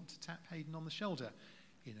PCC, you want to tap Hayden on the shoulder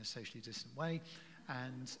in a socially distant way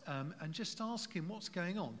and just ask him what's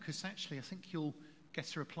going on. Because actually, I think you'll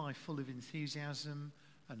get a reply full of enthusiasm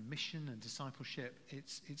and mission and discipleship.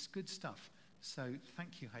 It's good stuff. So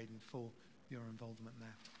thank you, Hayden, for your involvement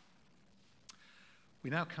there.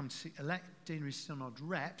 We now come to elect Deanery Synod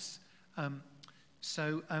reps.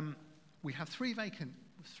 We have three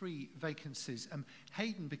vacancies.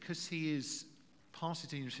 Hayden, because he is part of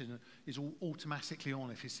Deanery Synod, is automatically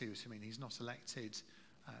on, if you see what I mean. He's not elected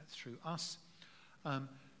through us.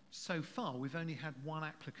 So far, we've only had one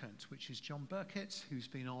applicant, which is John Burkett, who's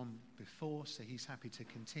been on before, so he's happy to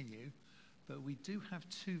continue. But we do have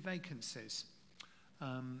two vacancies.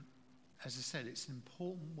 As I said, it's an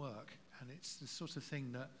important work, and it's the sort of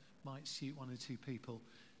thing that might suit one or two people.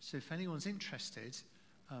 So if anyone's interested,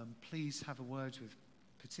 please have a word with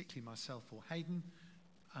particularly myself or Hayden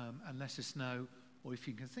and let us know. Or if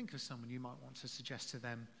you can think of someone you might want to suggest to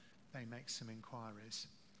them, they make some inquiries.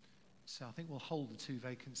 So I think we'll hold the two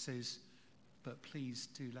vacancies, but please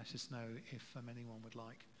do let us know if anyone would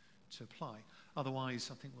like to apply.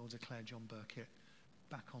 Otherwise, I think we'll declare John Burkett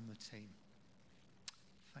back on the team.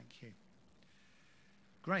 Thank you.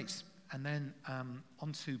 Great. And then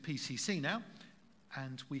on to PCC now.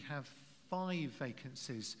 And we have 5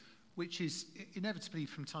 vacancies, which is inevitably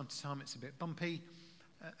from time to time it's a bit bumpy.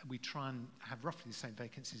 We try and have roughly the same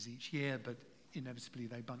vacancies each year, but inevitably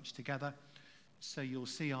they bunch together. So you'll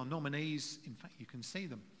see our nominees, in fact you can see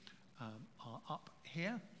them, are up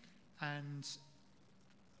here. And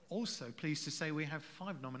also pleased to say we have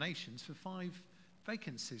 5 nominations for 5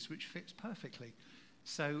 vacancies, which fits perfectly.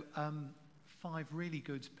 So 5 really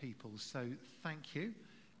good people, so thank you.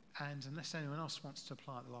 And unless anyone else wants to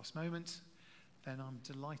apply at the last moment, then I'm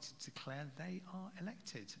delighted to declare they are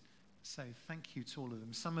elected. So thank you to all of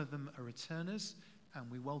them. Some of them are returners,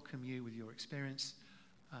 and we welcome you with your experience.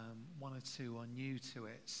 1 or 2 are new to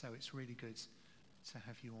it, so it's really good to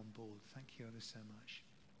have you on board. Thank you ever so much.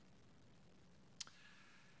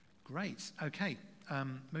 Great. Okay,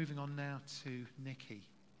 moving on now to Nikki,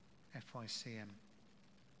 FYCM.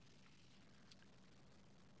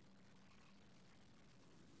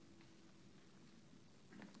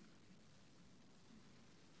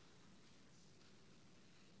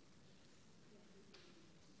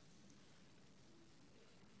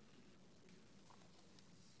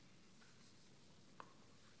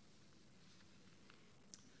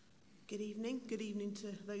 Good evening to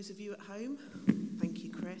those of you at home. Thank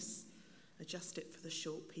Thank you, Chris. Adjust it for the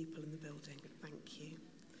short people in the building. Thank you.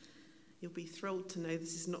 You'll be thrilled to know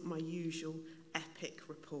this is not my usual epic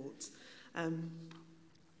report.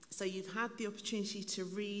 So you've had the opportunity to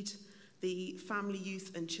read the Family,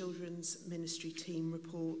 Youth and Children's Ministry Team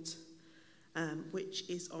report, which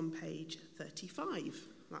is on page 35.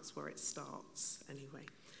 That's where it starts, anyway.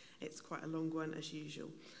 It's quite a long one, as usual,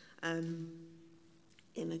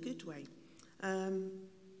 in a good way.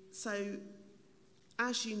 So,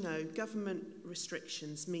 as you know, government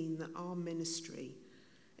restrictions mean that our ministry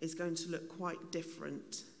is going to look quite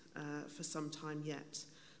different for some time yet.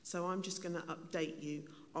 So I'm just going to update you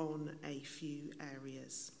on a few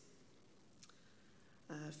areas.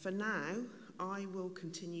 For now, I will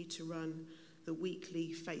continue to run the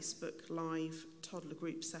weekly Facebook Live toddler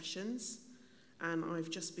group sessions, and I've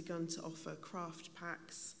just begun to offer craft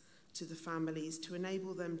packs to the families to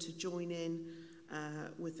enable them to join in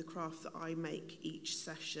with the craft that I make each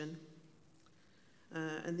session.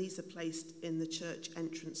 And these are placed in the church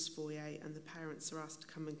entrance foyer, and the parents are asked to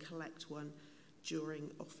come and collect one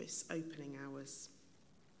during office opening hours.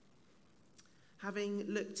 Having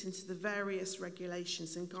looked into the various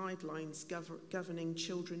regulations and guidelines governing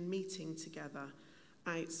children meeting together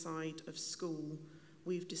outside of school,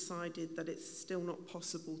 we've decided that it's still not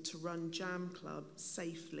possible to run Jam Club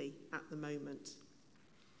safely at the moment.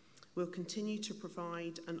 We'll continue to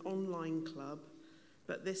provide an online club,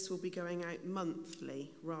 but this will be going out monthly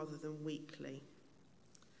rather than weekly.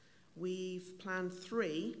 We've planned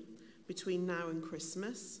 3 between now and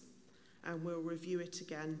Christmas, and we'll review it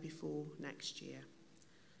again before next year.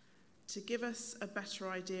 To give us a better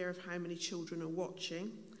idea of how many children are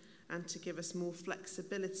watching, and to give us more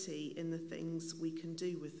flexibility in the things we can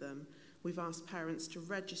do with them, we've asked parents to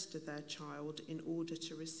register their child in order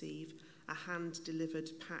to receive a hand-delivered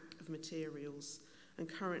pack of materials. And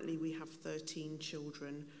currently we have 13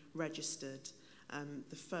 children registered.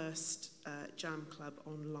 The first Jam Club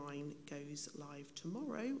online goes live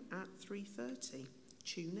tomorrow at 3:30.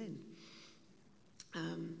 Tune in.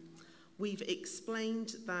 We've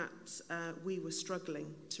explained that we were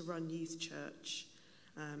struggling to run youth church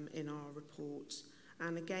in our report.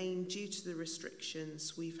 And again, due to the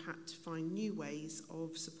restrictions, we've had to find new ways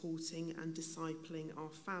of supporting and discipling our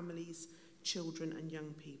families, children and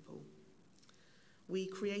young people. We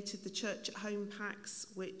created the Church at Home packs,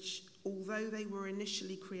 which, although they were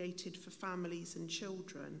initially created for families and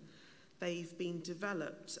children, they've been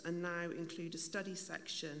developed and now include a study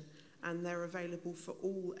section, and they're available for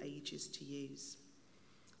all ages to use.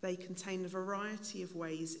 They contain a variety of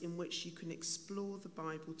ways in which you can explore the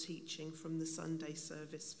Bible teaching from the Sunday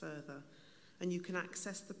service further, and you can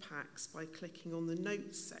access the packs by clicking on the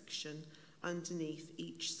notes section underneath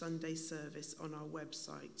each Sunday service on our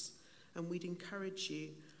website. And we'd encourage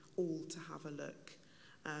you all to have a look.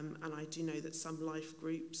 And I do know that some life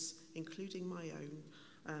groups, including my own,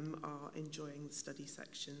 are enjoying the study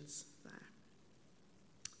sections there.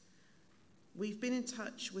 We've been in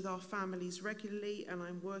touch with our families regularly, and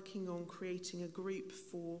I'm working on creating a group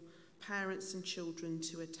for parents and children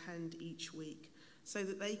to attend each week so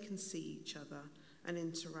that they can see each other and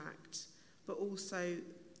interact, but also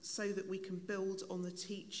so that we can build on the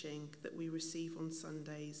teaching that we receive on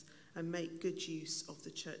Sundays and make good use of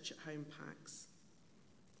the Church at Home packs.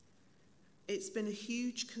 It's been a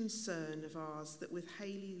huge concern of ours that with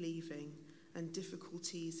Hayley leaving and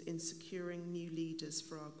difficulties in securing new leaders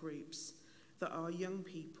for our groups, that our young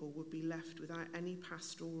people would be left without any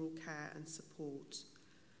pastoral care and support.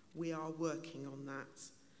 We are working on that.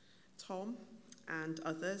 Tom and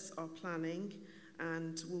others are planning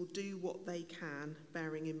and will do what they can,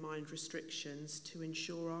 bearing in mind restrictions, to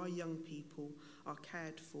ensure our young people are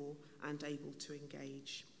cared for and able to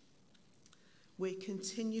engage. We're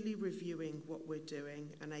continually reviewing what we're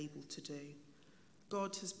doing and able to do.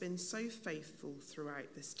 God has been so faithful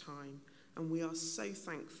throughout this time, and we are so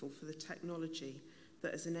thankful for the technology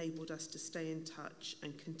that has enabled us to stay in touch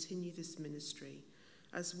and continue this ministry,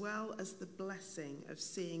 as well as the blessing of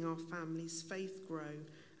seeing our families' faith grow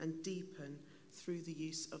and deepen through the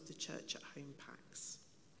use of the Church at Home packs.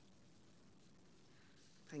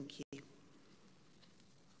 Thank you.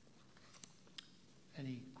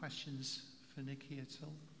 Any questions for Nikki at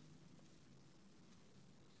all?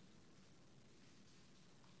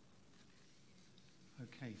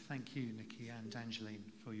 Okay, thank you, Nikki and Angeline,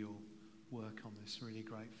 for your work on this. Really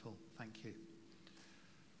grateful. Thank you.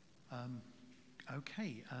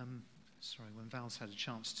 Sorry, when Val's had a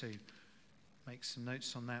chance to make some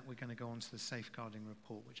notes on that, we're going to go on to the safeguarding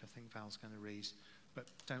report, which I think Val's going to read. But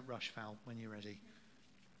don't rush, Val, when you're ready.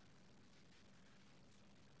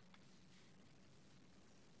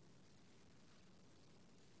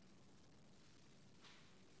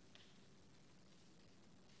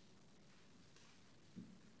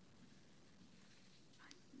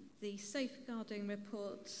 The safeguarding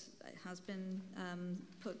report has been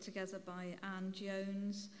put together by Anne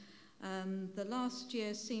Jones. The last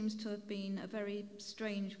year seems to have been a very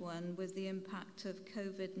strange one with the impact of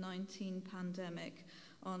COVID-19 pandemic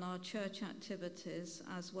on our church activities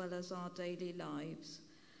as well as our daily lives.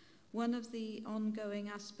 One of the ongoing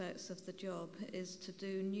aspects of the job is to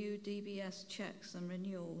do new DBS checks and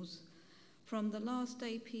renewals. From the last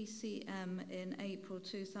APCM in April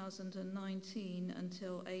 2019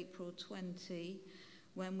 until April 20,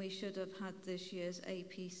 when we should have had this year's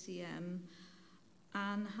APCM,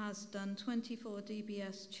 Anne has done 24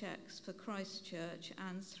 DBS checks for Christchurch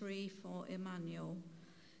and 3 for Emmanuel.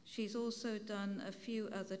 She's also done a few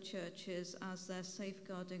other churches as their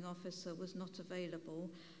safeguarding officer was not available,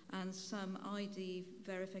 and some ID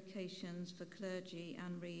verifications for clergy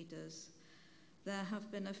and readers. There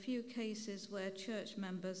have been a few cases where church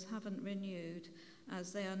members haven't renewed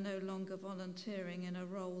as they are no longer volunteering in a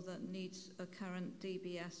role that needs a current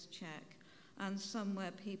DBS check, and some where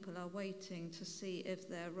people are waiting to see if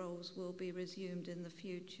their roles will be resumed in the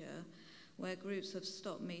future, where groups have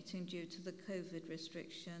stopped meeting due to the COVID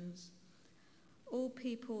restrictions. All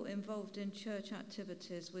people involved in church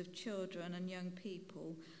activities with children and young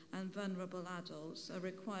people and vulnerable adults are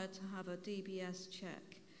required to have a DBS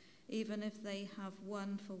check, even if they have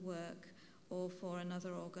one for work or for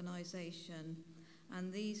another organisation,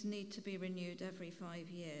 and these need to be renewed every 5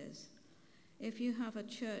 years. If you have a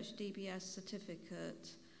church DBS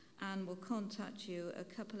certificate, Anne will contact you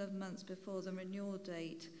a couple of months before the renewal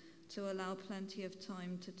date to allow plenty of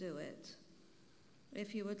time to do it.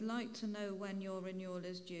 If you would like to know when your renewal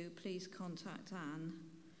is due, please contact Anne.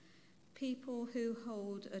 People who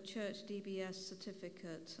hold a church DBS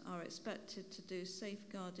certificate are expected to do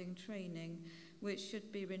safeguarding training, which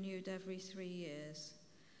should be renewed every 3 years.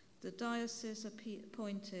 The diocese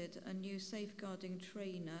appointed a new safeguarding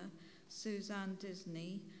trainer, Suzanne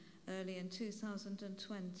Disney, early in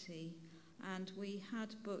 2020, and we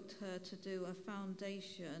had booked her to do a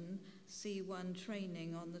foundation C1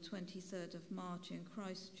 training on the 23rd of March in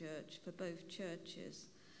Christchurch for both churches,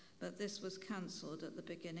 but this was cancelled at the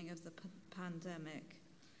beginning of the pandemic.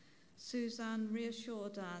 Suzanne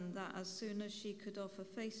reassured Anne that as soon as she could offer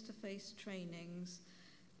face-to-face trainings,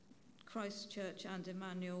 Christchurch and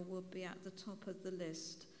Emmanuel would be at the top of the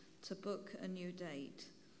list to book a new date.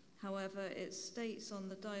 However, it states on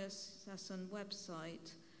the diocesan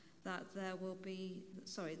website that there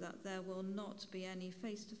will not be any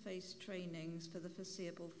face-to-face trainings for the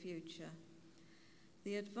foreseeable future.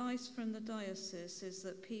 The advice from the diocese is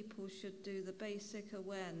that people should do the basic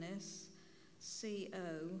awareness,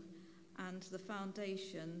 CO, and the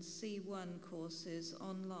foundation C1 courses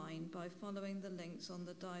online by following the links on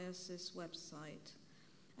the diocese website,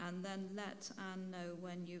 and then let Anne know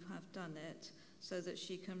when you have done it so that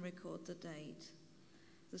she can record the date.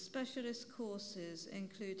 The specialist courses,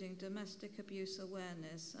 including domestic abuse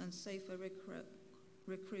awareness and safer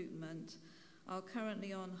recruitment, are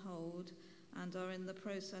currently on hold and are in the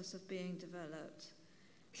process of being developed.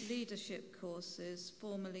 Leadership courses,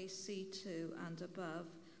 formerly C2 and above,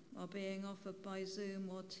 are being offered by Zoom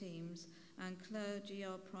or Teams, and clergy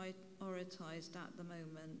are prioritised at the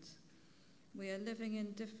moment. We are living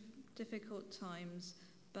in difficult times,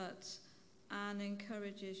 but Anne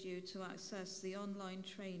encourages you to access the online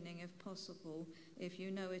training if possible, if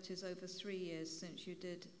you know it is over 3 years since you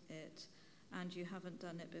did it and you haven't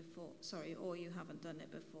done it before, or you haven't done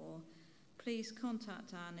it before. Please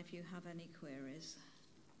contact Anne if you have any queries.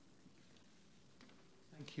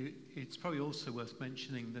 Thank you. It's probably also worth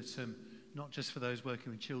mentioning that not just for those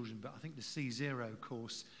working with children, but I think the C0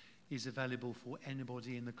 course is available for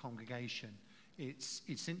anybody in the congregation.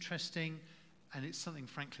 It's interesting, and it's something,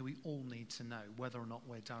 frankly, we all need to know, whether or not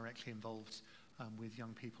we're directly involved with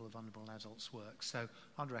young people or vulnerable adults' work. So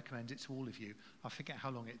I'd recommend it to all of you. I forget how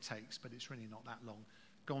long it takes, but it's really not that long.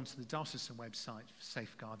 Go onto the diocesan website for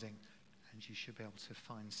safeguarding, and you should be able to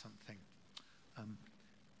find something.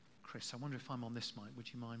 Chris, I wonder if I'm on this mic,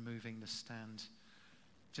 would you mind moving the stand,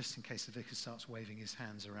 just in case the vicar starts waving his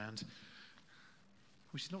hands around,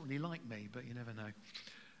 which is not really like me, but you never know.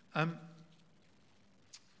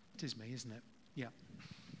 It is me, isn't it? Yeah.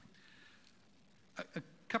 A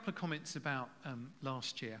couple of comments about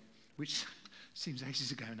last year, which seems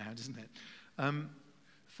ages ago now, doesn't it?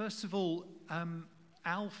 First of all,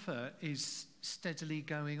 Alpha is steadily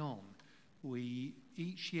going on.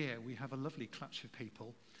 Each year we have a lovely clutch of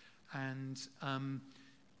people, and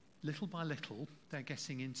little by little they're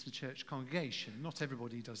getting into the church congregation. Not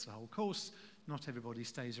everybody does the whole course, not everybody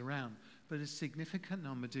stays around, but a significant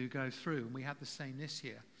number do go through, and we had the same this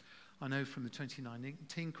year. I know from the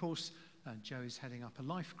 2019 course Joe is heading up a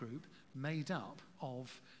life group made up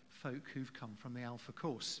of folk who've come from the Alpha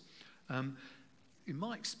course. In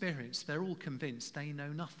my experience, they're all convinced they know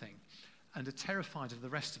nothing and are terrified of the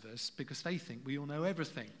rest of us because they think we all know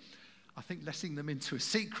everything. I think letting them into a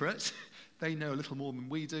secret, they know a little more than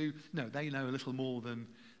we do. No, they know a little more than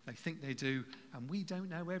they think they do, and we don't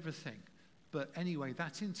know everything. But anyway,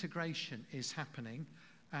 that integration is happening,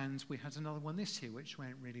 and we had another one this year which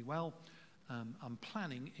went really well. I'm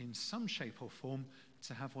planning in some shape or form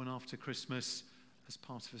to have one after Christmas as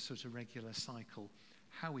part of a sort of regular cycle.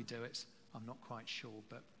 How we do it, I'm not quite sure,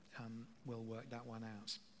 but we'll work that one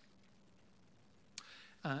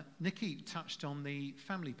out. Nikki touched on the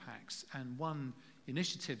family packs, and one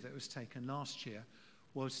initiative that was taken last year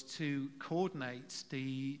was to coordinate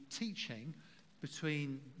the teaching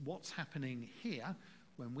between what's happening here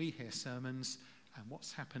when we hear sermons and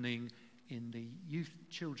what's happening in the youth,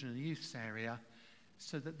 children and youths area,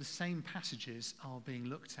 so that the same passages are being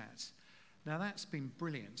looked at. Now that's been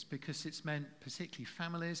brilliant because it's meant particularly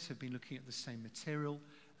families have been looking at the same material,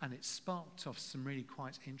 and it's sparked off some really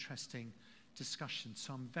quite interesting discussions.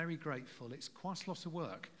 So I'm very grateful. It's quite a lot of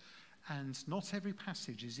work, and not every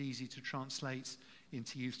passage is easy to translate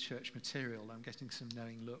into youth church material. I'm getting some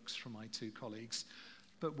knowing looks from my two colleagues,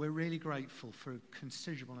 but we're really grateful for a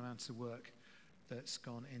considerable amount of work that's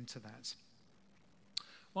gone into that.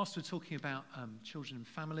 Whilst we're talking about children and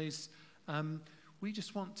families, we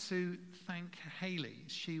just want to thank Hayley.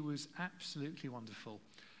 She was absolutely wonderful.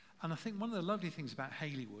 And I think one of the lovely things about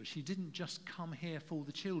Hayley was she didn't just come here for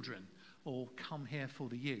the children or come here for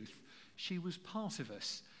the youth. She was part of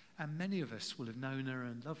us, and many of us will have known her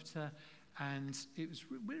and loved her, and it was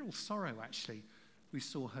real sorrow actually we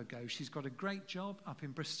saw her go. She's got a great job up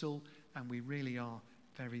in Bristol, and we really are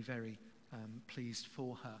very, very pleased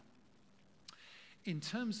for her. In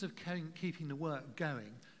terms of keeping the work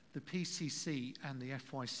going, the PCC and the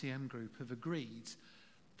FYCM group have agreed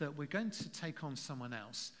that we're going to take on someone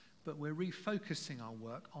else, but we're refocusing our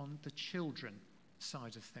work on the children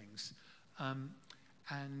side of things.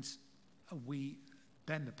 And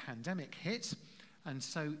then the pandemic hit, and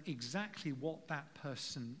so exactly what that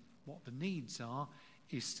person, what the needs are,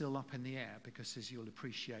 is still up in the air, because as you'll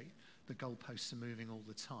appreciate, the goalposts are moving all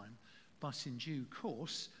the time. But in due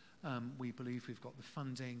course, we believe we've got the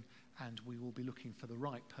funding, and we will be looking for the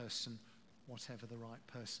right person, whatever the right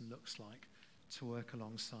person looks like, to work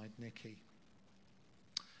alongside Nikki.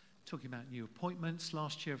 Talking about new appointments,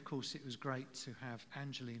 last year, of course, it was great to have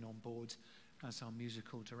Angeline on board as our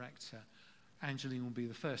musical director. Angeline will be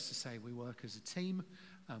the first to say we work as a team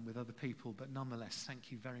with other people, but nonetheless,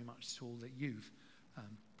 thank you very much to all that you've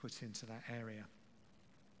put into that area.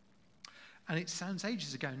 And it sounds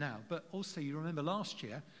ages ago now, but also you remember last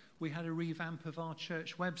year we had a revamp of our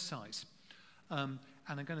church website. And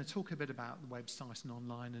I'm going to talk a bit about the website and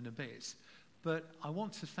online in a bit. But I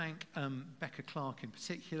want to thank Becca Clark in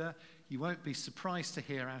particular. You won't be surprised to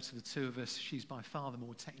hear out of the two of us, she's by far the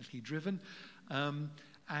more technically driven.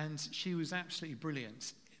 And she was absolutely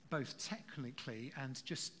brilliant, both technically and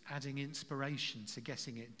just adding inspiration to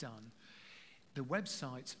getting it done. The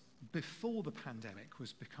website before the pandemic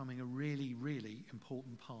was becoming a really, really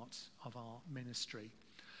important part of our ministry.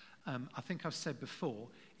 I think I've said before,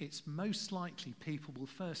 it's most likely people will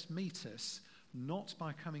first meet us not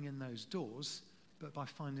by coming in those doors, but by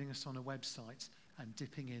finding us on a website and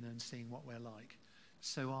dipping in and seeing what we're like.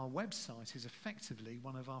 So our website is effectively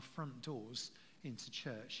one of our front doors into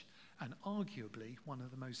church, and arguably one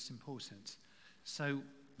of the most important. So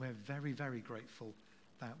we're very, very grateful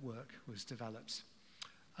that work was developed.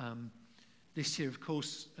 This year, of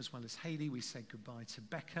course, as well as Hayley, we said goodbye to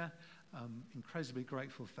Becca. Incredibly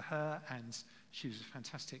grateful for her, and she was a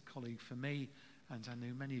fantastic colleague for me, and I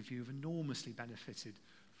know many of you have enormously benefited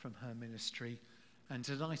from her ministry, and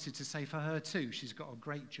delighted to say for her too, she's got a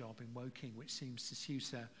great job in Woking, which seems to suit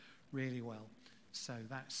her really well. So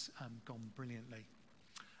that's gone brilliantly.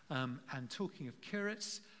 And talking of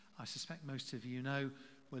curates, I suspect most of you know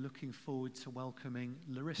we're looking forward to welcoming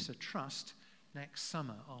Larissa Trust next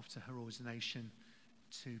summer after her ordination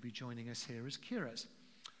to be joining us here as curate.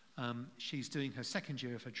 She's doing her second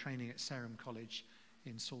year of her training at Sarum College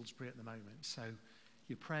in Salisbury at the moment. So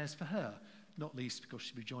your prayers for her, not least because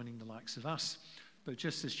she'll be joining the likes of us, but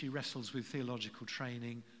just as she wrestles with theological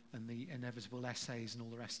training and the inevitable essays and all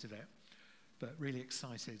the rest of it. But really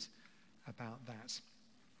excited about that.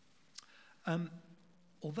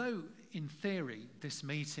 Although in theory this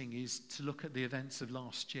meeting is to look at the events of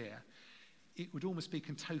last year, it would almost be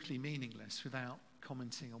totally meaningless without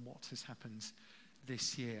commenting on what has happened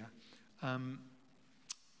this year.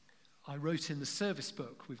 I wrote in the service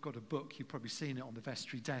book, we've got a book, you've probably seen it on the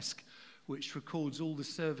vestry desk, which records all the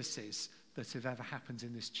services that have ever happened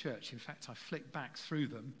in this church. In fact, I flicked back through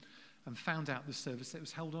them and found out the service that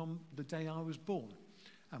was held on the day I was born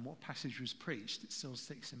and what passage was preached. It still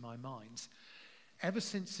sticks in my mind. Ever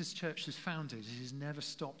since this church was founded, it has never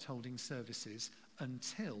stopped holding services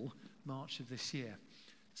until March of this year.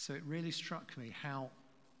 So it really struck me how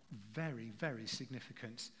very, very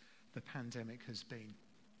significant the pandemic has been.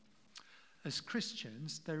 As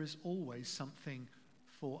Christians, there is always something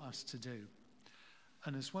for us to do.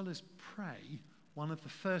 And as well as pray, one of the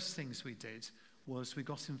first things we did was we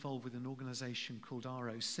got involved with an organisation called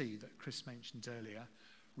ROC that Chris mentioned earlier,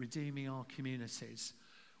 Redeeming Our Communities,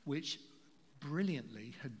 which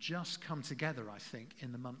brilliantly had just come together, I think,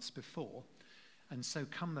 in the months before. And so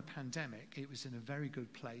come the pandemic, it was in a very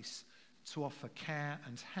good place to offer care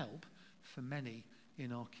and help for many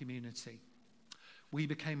in our community. We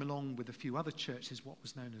became, along with a few other churches, what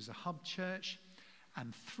was known as a hub church.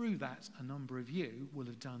 And through that, a number of you will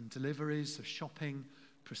have done deliveries of shopping,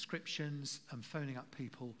 prescriptions, and phoning up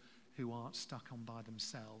people who are stuck on by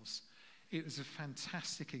themselves. It was a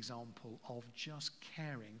fantastic example of just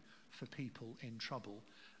caring for people in trouble,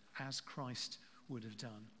 as Christ would have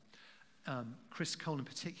done. Chris Cole in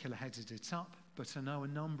particular headed it up, but I know a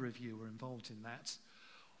number of you were involved in that,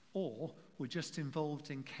 or were just involved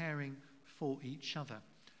in caring for each other.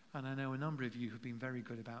 And I know a number of you have been very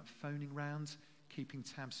good about phoning round, keeping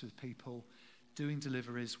tabs with people, doing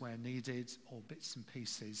deliveries where needed, or bits and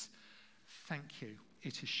pieces. Thank you.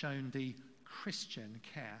 It has shown the Christian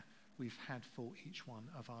care we've had for each one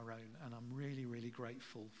of our own, and I'm really, really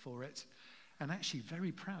grateful for it, and actually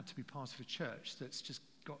very proud to be part of a church that's just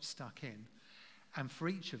got stuck in, and for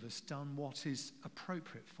each of us done what is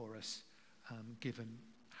appropriate for us, given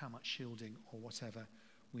how much shielding or whatever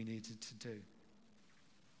we needed to do.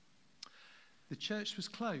 The church was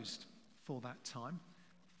closed for that time,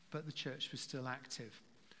 but the church was still active,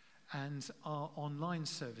 and our online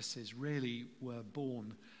services really were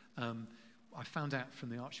born. I found out from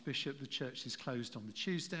the Archbishop the church is closed on the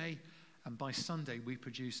Tuesday, and by Sunday we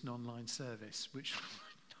produced an online service, which I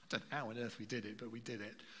don't know how on earth we did it, but we did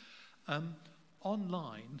it.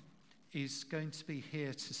 Online is going to be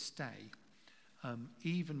here to stay,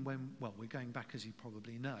 even when, well, we're going back, as you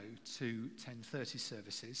probably know, to 10:30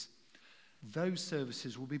 services. Those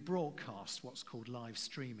services will be broadcast, what's called live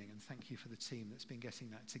streaming, and thank you for the team that's been getting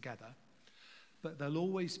that together. But there'll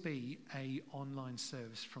always be an online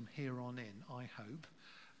service from here on in, I hope,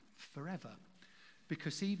 forever.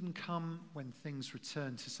 Because even come when things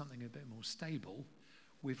return to something a bit more stable,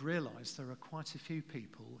 we've realised there are quite a few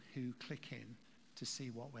people who click in to see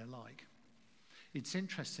what we're like. It's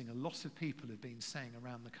interesting, a lot of people have been saying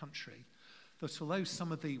around the country that although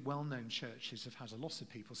some of the well-known churches have had a lot of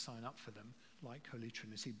people sign up for them, like Holy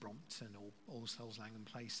Trinity Brompton or All Souls Langham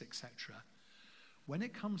Place, etc., when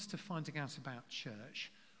it comes to finding out about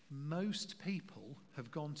church, most people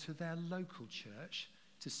have gone to their local church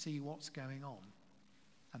to see what's going on.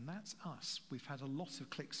 And that's us. We've had a lot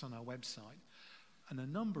of clicks on our website, and a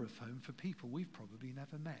number of whom for people we've probably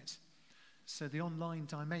never met. So the online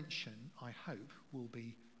dimension, I hope, will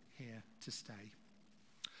be here to stay.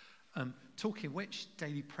 Talking of which,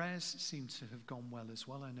 daily prayers seem to have gone well as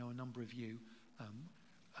well. I know a number of you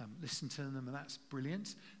listen to them, and that's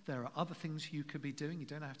brilliant. There are other things you could be doing. You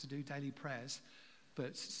don't have to do daily prayers,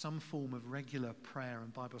 but some form of regular prayer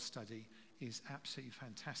and Bible study is absolutely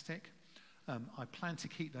fantastic. I plan to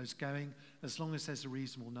keep those going as long as there's a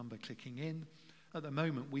reasonable number clicking in. At the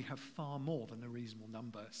moment, we have far more than a reasonable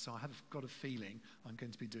number, so I have got a feeling I'm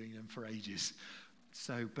going to be doing them for ages.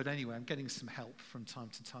 But anyway, I'm getting some help from time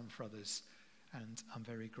to time for others, and I'm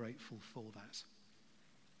very grateful for that.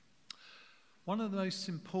 One of the most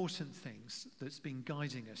important things that's been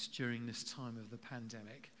guiding us during this time of the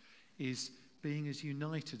pandemic is being as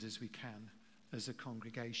united as we can as a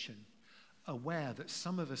congregation, aware that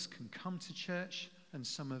some of us can come to church and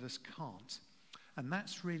some of us can't. And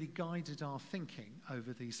that's really guided our thinking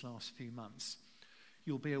over these last few months.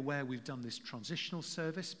 You'll be aware we've done this transitional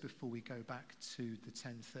service before we go back to the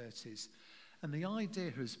 10:30s. And the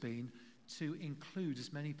idea has been to include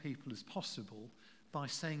as many people as possible by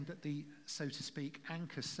saying that the, so to speak,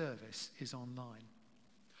 anchor service is online.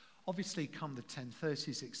 Obviously, come the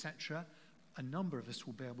 10:30s, etc., a number of us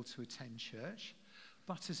will be able to attend church,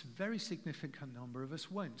 but a very significant number of us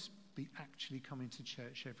won't be actually coming to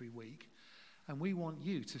church every week. And we want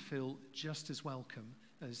you to feel just as welcome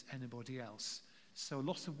as anybody else. So a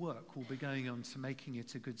lot of work will be going on to making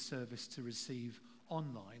it a good service to receive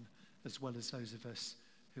online, as well as those of us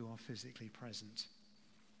who are physically present.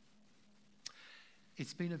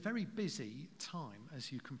 It's been a very busy time,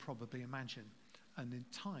 as you can probably imagine. and in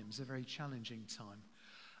times a very challenging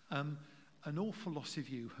time. An awful lot of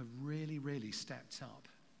you have really, really stepped up,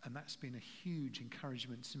 and that's been a huge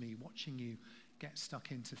encouragement to me, watching you get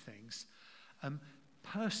stuck into things.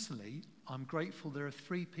 Personally, I'm grateful. There are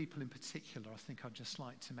 3 people in particular I think I'd just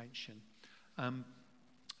like to mention.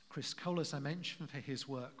 Chris Cole, as I mentioned, for his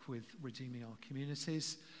work with Redeeming Our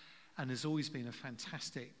Communities, and has always been a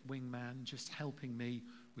fantastic wingman, just helping me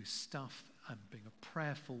with stuff and being a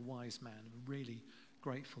prayerful, wise man. I'm really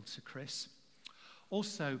grateful to Chris.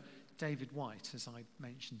 Also, David White, as I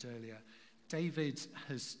mentioned earlier. David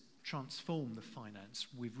has transformed the finance.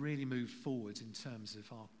 We've really moved forward in terms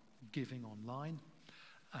of our giving online,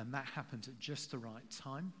 and that happened at just the right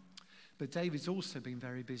time. But David's also been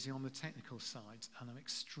very busy on the technical side, and I'm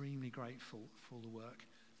extremely grateful for all the work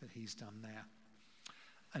that he's done there.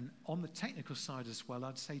 And on the technical side as well,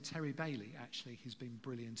 I'd say Terry Bailey, actually, he's been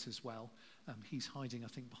brilliant as well. He's hiding, I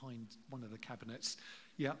think, behind one of the cabinets.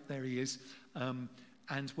 Yep, there he is.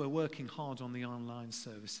 And we're working hard on the online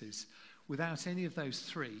services. Without any of those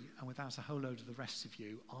 3, and without a whole load of the rest of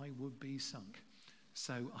you, I would be sunk.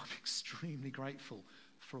 So I'm extremely grateful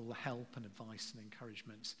for all the help and advice and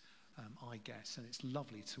encouragement I get, and it's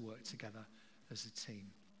lovely to work together as a team.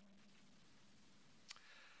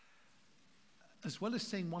 As well as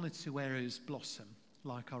seeing 1 or 2 areas blossom,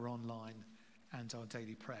 like our online and our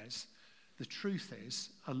daily prayers, the truth is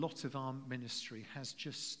a lot of our ministry has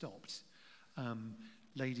just stopped.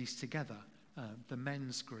 Ladies Together, the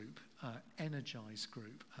men's group, Energize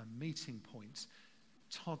group, Meeting Point,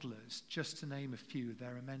 toddlers, just to name a few.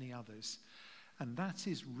 There are many others. And that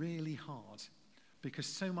is really hard, because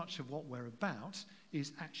so much of what we're about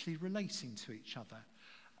is actually relating to each other.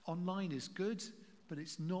 Online is good, but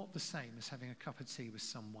it's not the same as having a cup of tea with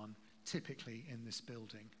someone, typically in this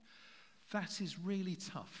building. That is really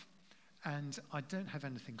tough, and I don't have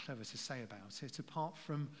anything clever to say about it, apart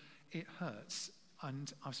from it hurts.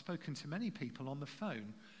 And I've spoken to many people on the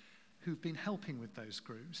phone who've been helping with those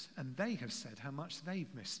groups, and they have said how much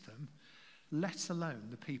they've missed them, let alone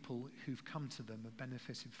the people who've come to them and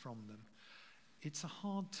benefited from them. It's a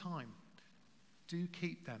hard time. Do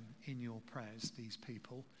keep them in your prayers, these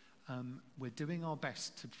people. We're doing our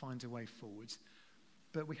best to find a way forward,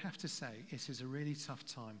 but we have to say it is a really tough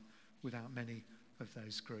time without many of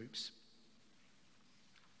those groups.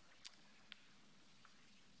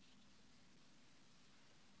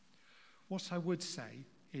 What I would say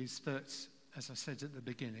is that, as I said at the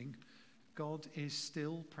beginning, God is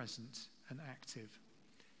still present and active.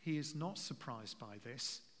 He is not surprised by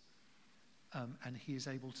this, and he is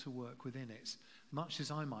able to work within it. Much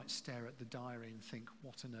as I might stare at the diary and think,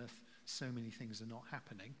 what on earth, so many things are not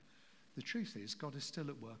happening, the truth is God is still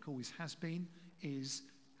at work, always has been, is,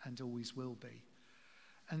 and always will be.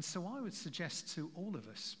 And so I would suggest to all of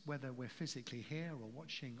us, whether we're physically here or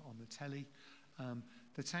watching on the telly,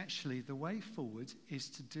 that actually the way forward is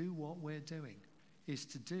to do what we're doing, is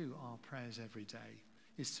to do our prayers every day,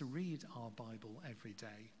 is to read our Bible every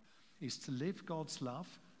day, is to live God's love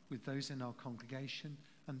with those in our congregation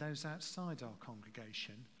and those outside our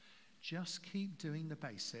congregation. Just keep doing the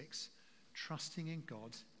basics, trusting in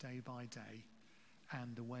God day by day,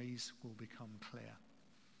 and the ways will become clear.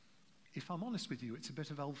 If I'm honest with you, it's a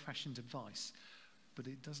bit of old-fashioned advice, but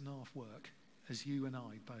it doesn't half work, as you and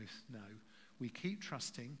I both know. We keep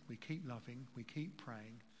trusting, we keep loving, we keep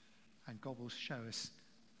praying, and God will show us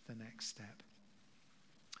the next step.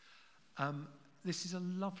 This is a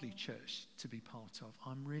lovely church to be part of.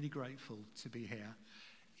 I'm really grateful to be here.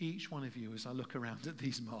 Each one of you, as I look around at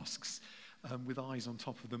these masks, with eyes on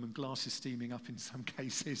top of them and glasses steaming up in some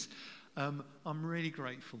cases, I'm really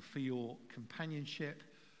grateful for your companionship,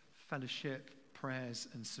 fellowship, prayers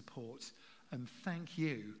and support. And thank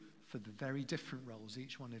you for the very different roles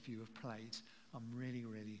each one of you have played. I'm really,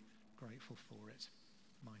 really grateful for it.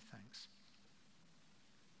 My thanks.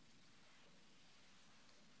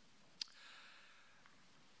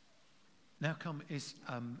 Now come is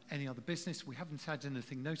any other business. We haven't had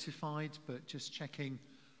anything notified, but just checking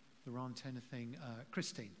there aren't anything.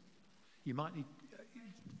 Christine, you might need...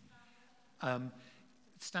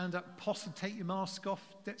 stand up, possibly take your mask off.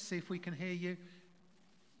 Let's see if we can hear you.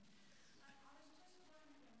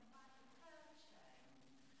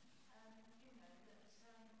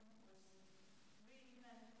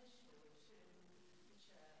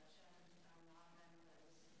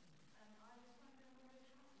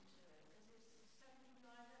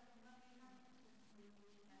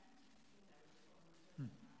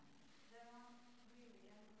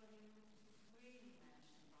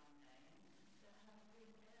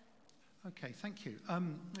 Okay, thank you.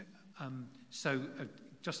 So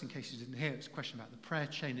just in case you didn't hear, it's a question about the prayer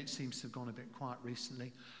chain. It seems to have gone a bit quiet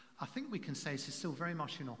recently. I think we can say it's still very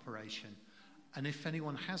much in operation. And if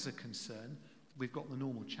anyone has a concern, we've got the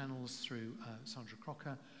normal channels through Sandra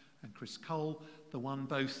Crocker and Chris Cole. The one,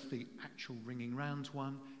 both the actual ringing round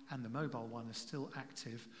one and the mobile one are still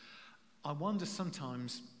active. I wonder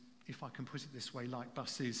sometimes, if I can put it this way, like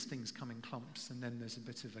buses, things come in clumps and then there's a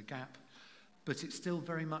bit of a gap. But it's still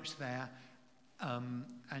very much there.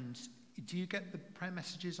 And do you get the prayer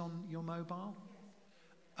messages on your mobile?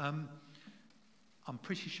 I'm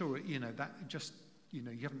pretty sure, that just, you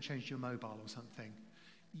haven't changed your mobile or something.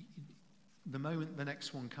 The moment the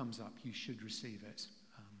next one comes up, you should receive it.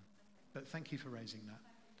 But thank you for raising that.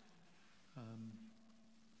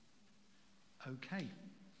 Okay.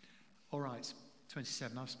 All right,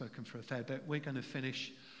 27, I've spoken for a fair bit. We're going to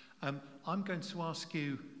finish. I'm going to ask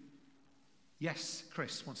you, yes,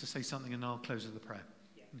 Chris wants to say something and I'll close with the prayer.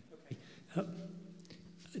 Yeah, okay.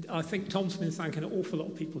 I think Tom's been thanking an awful lot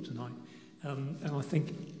of people tonight. And I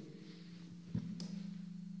think,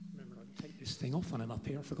 remember I can take this thing off when I'm up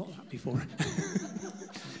here, I forgot that before.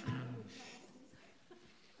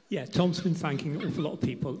 Yeah, Tom's been thanking an awful lot of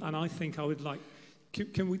people, and I think I would like,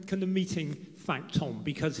 can the meeting thank Tom,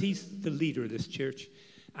 because he's the leader of this church,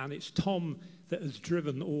 and it's Tom that has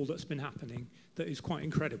driven all that's been happening. That is quite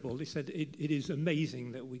incredible. He said it is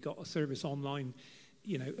amazing that we got a service online,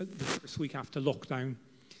 the first week after lockdown,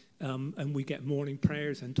 and we get morning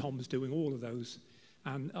prayers, and Tom's doing all of those.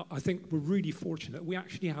 And I think we're really fortunate. We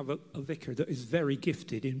actually have a vicar that is very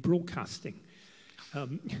gifted in broadcasting.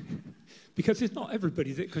 Because it's not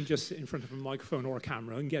everybody that can just sit in front of a microphone or a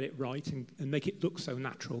camera and get it right and make it look so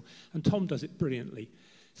natural. And Tom does it brilliantly.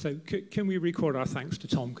 So can we record our thanks to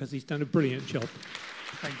Tom, because he's done a brilliant job.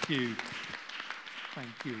 Thank you.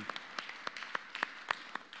 Thank you.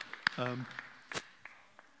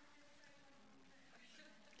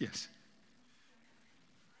 Yes.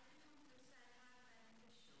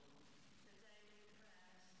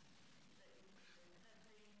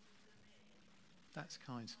 That's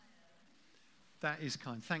kind. That is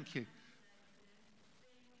kind. Thank you.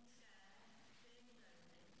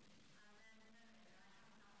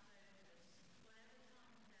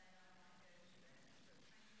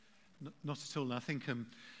 Not at all. And I think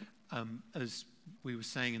as we were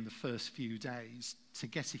saying in the first few days, to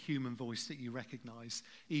get a human voice that you recognise,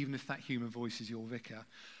 even if that human voice is your vicar,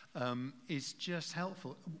 is just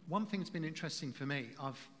helpful. One thing that's been interesting for me,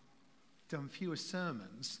 I've done fewer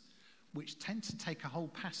sermons which tend to take a whole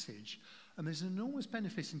passage, and there's an enormous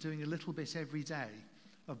benefit in doing a little bit every day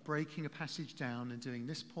of breaking a passage down and doing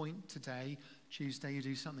this point today, Tuesday you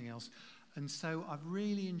do something else. And so I've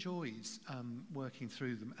really enjoyed working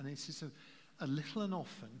through them, and it's just a little and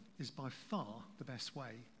often is by far the best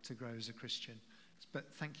way to grow as a Christian. But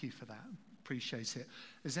thank you for that. Appreciate it.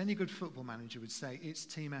 As any good football manager would say, it's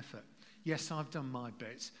team effort. Yes, I've done my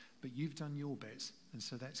bit, but you've done your bit, and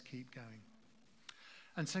so let's keep going.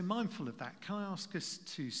 And so mindful of that, can I ask us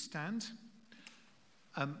to stand?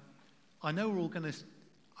 I know we're all going to,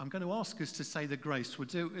 I'm going to ask us to say the grace. We'll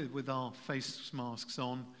do it with our face masks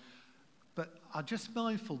on. But I'm just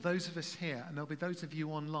mindful, those of us here, and there'll be those of you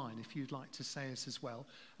online if you'd like to say it as well.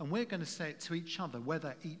 And we're going to say it to each other,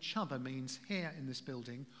 whether each other means here in this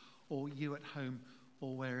building or you at home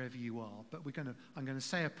or wherever you are. But I'm going to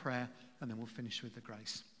say a prayer and then we'll finish with the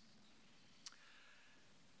grace.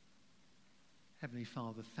 Heavenly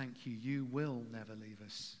Father, thank you. You will never leave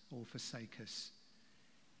us or forsake us.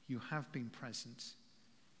 You have been present,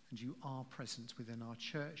 and you are present within our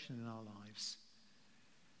church and in our lives.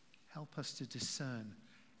 Help us to discern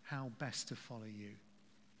how best to follow you.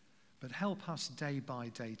 But help us day by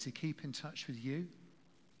day to keep in touch with you,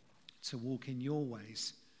 to walk in your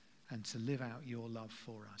ways, and to live out your love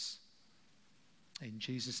for us. In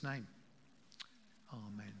Jesus' name,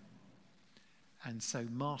 amen. And so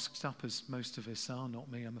masked up as most of us are,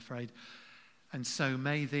 not me, I'm afraid. And so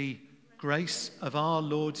may the grace of our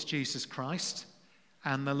Lord Jesus Christ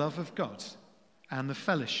and the love of God and the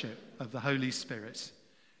fellowship of the Holy Spirit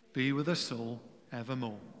be with us all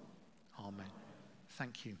evermore. Amen.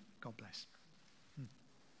 Thank you. God bless.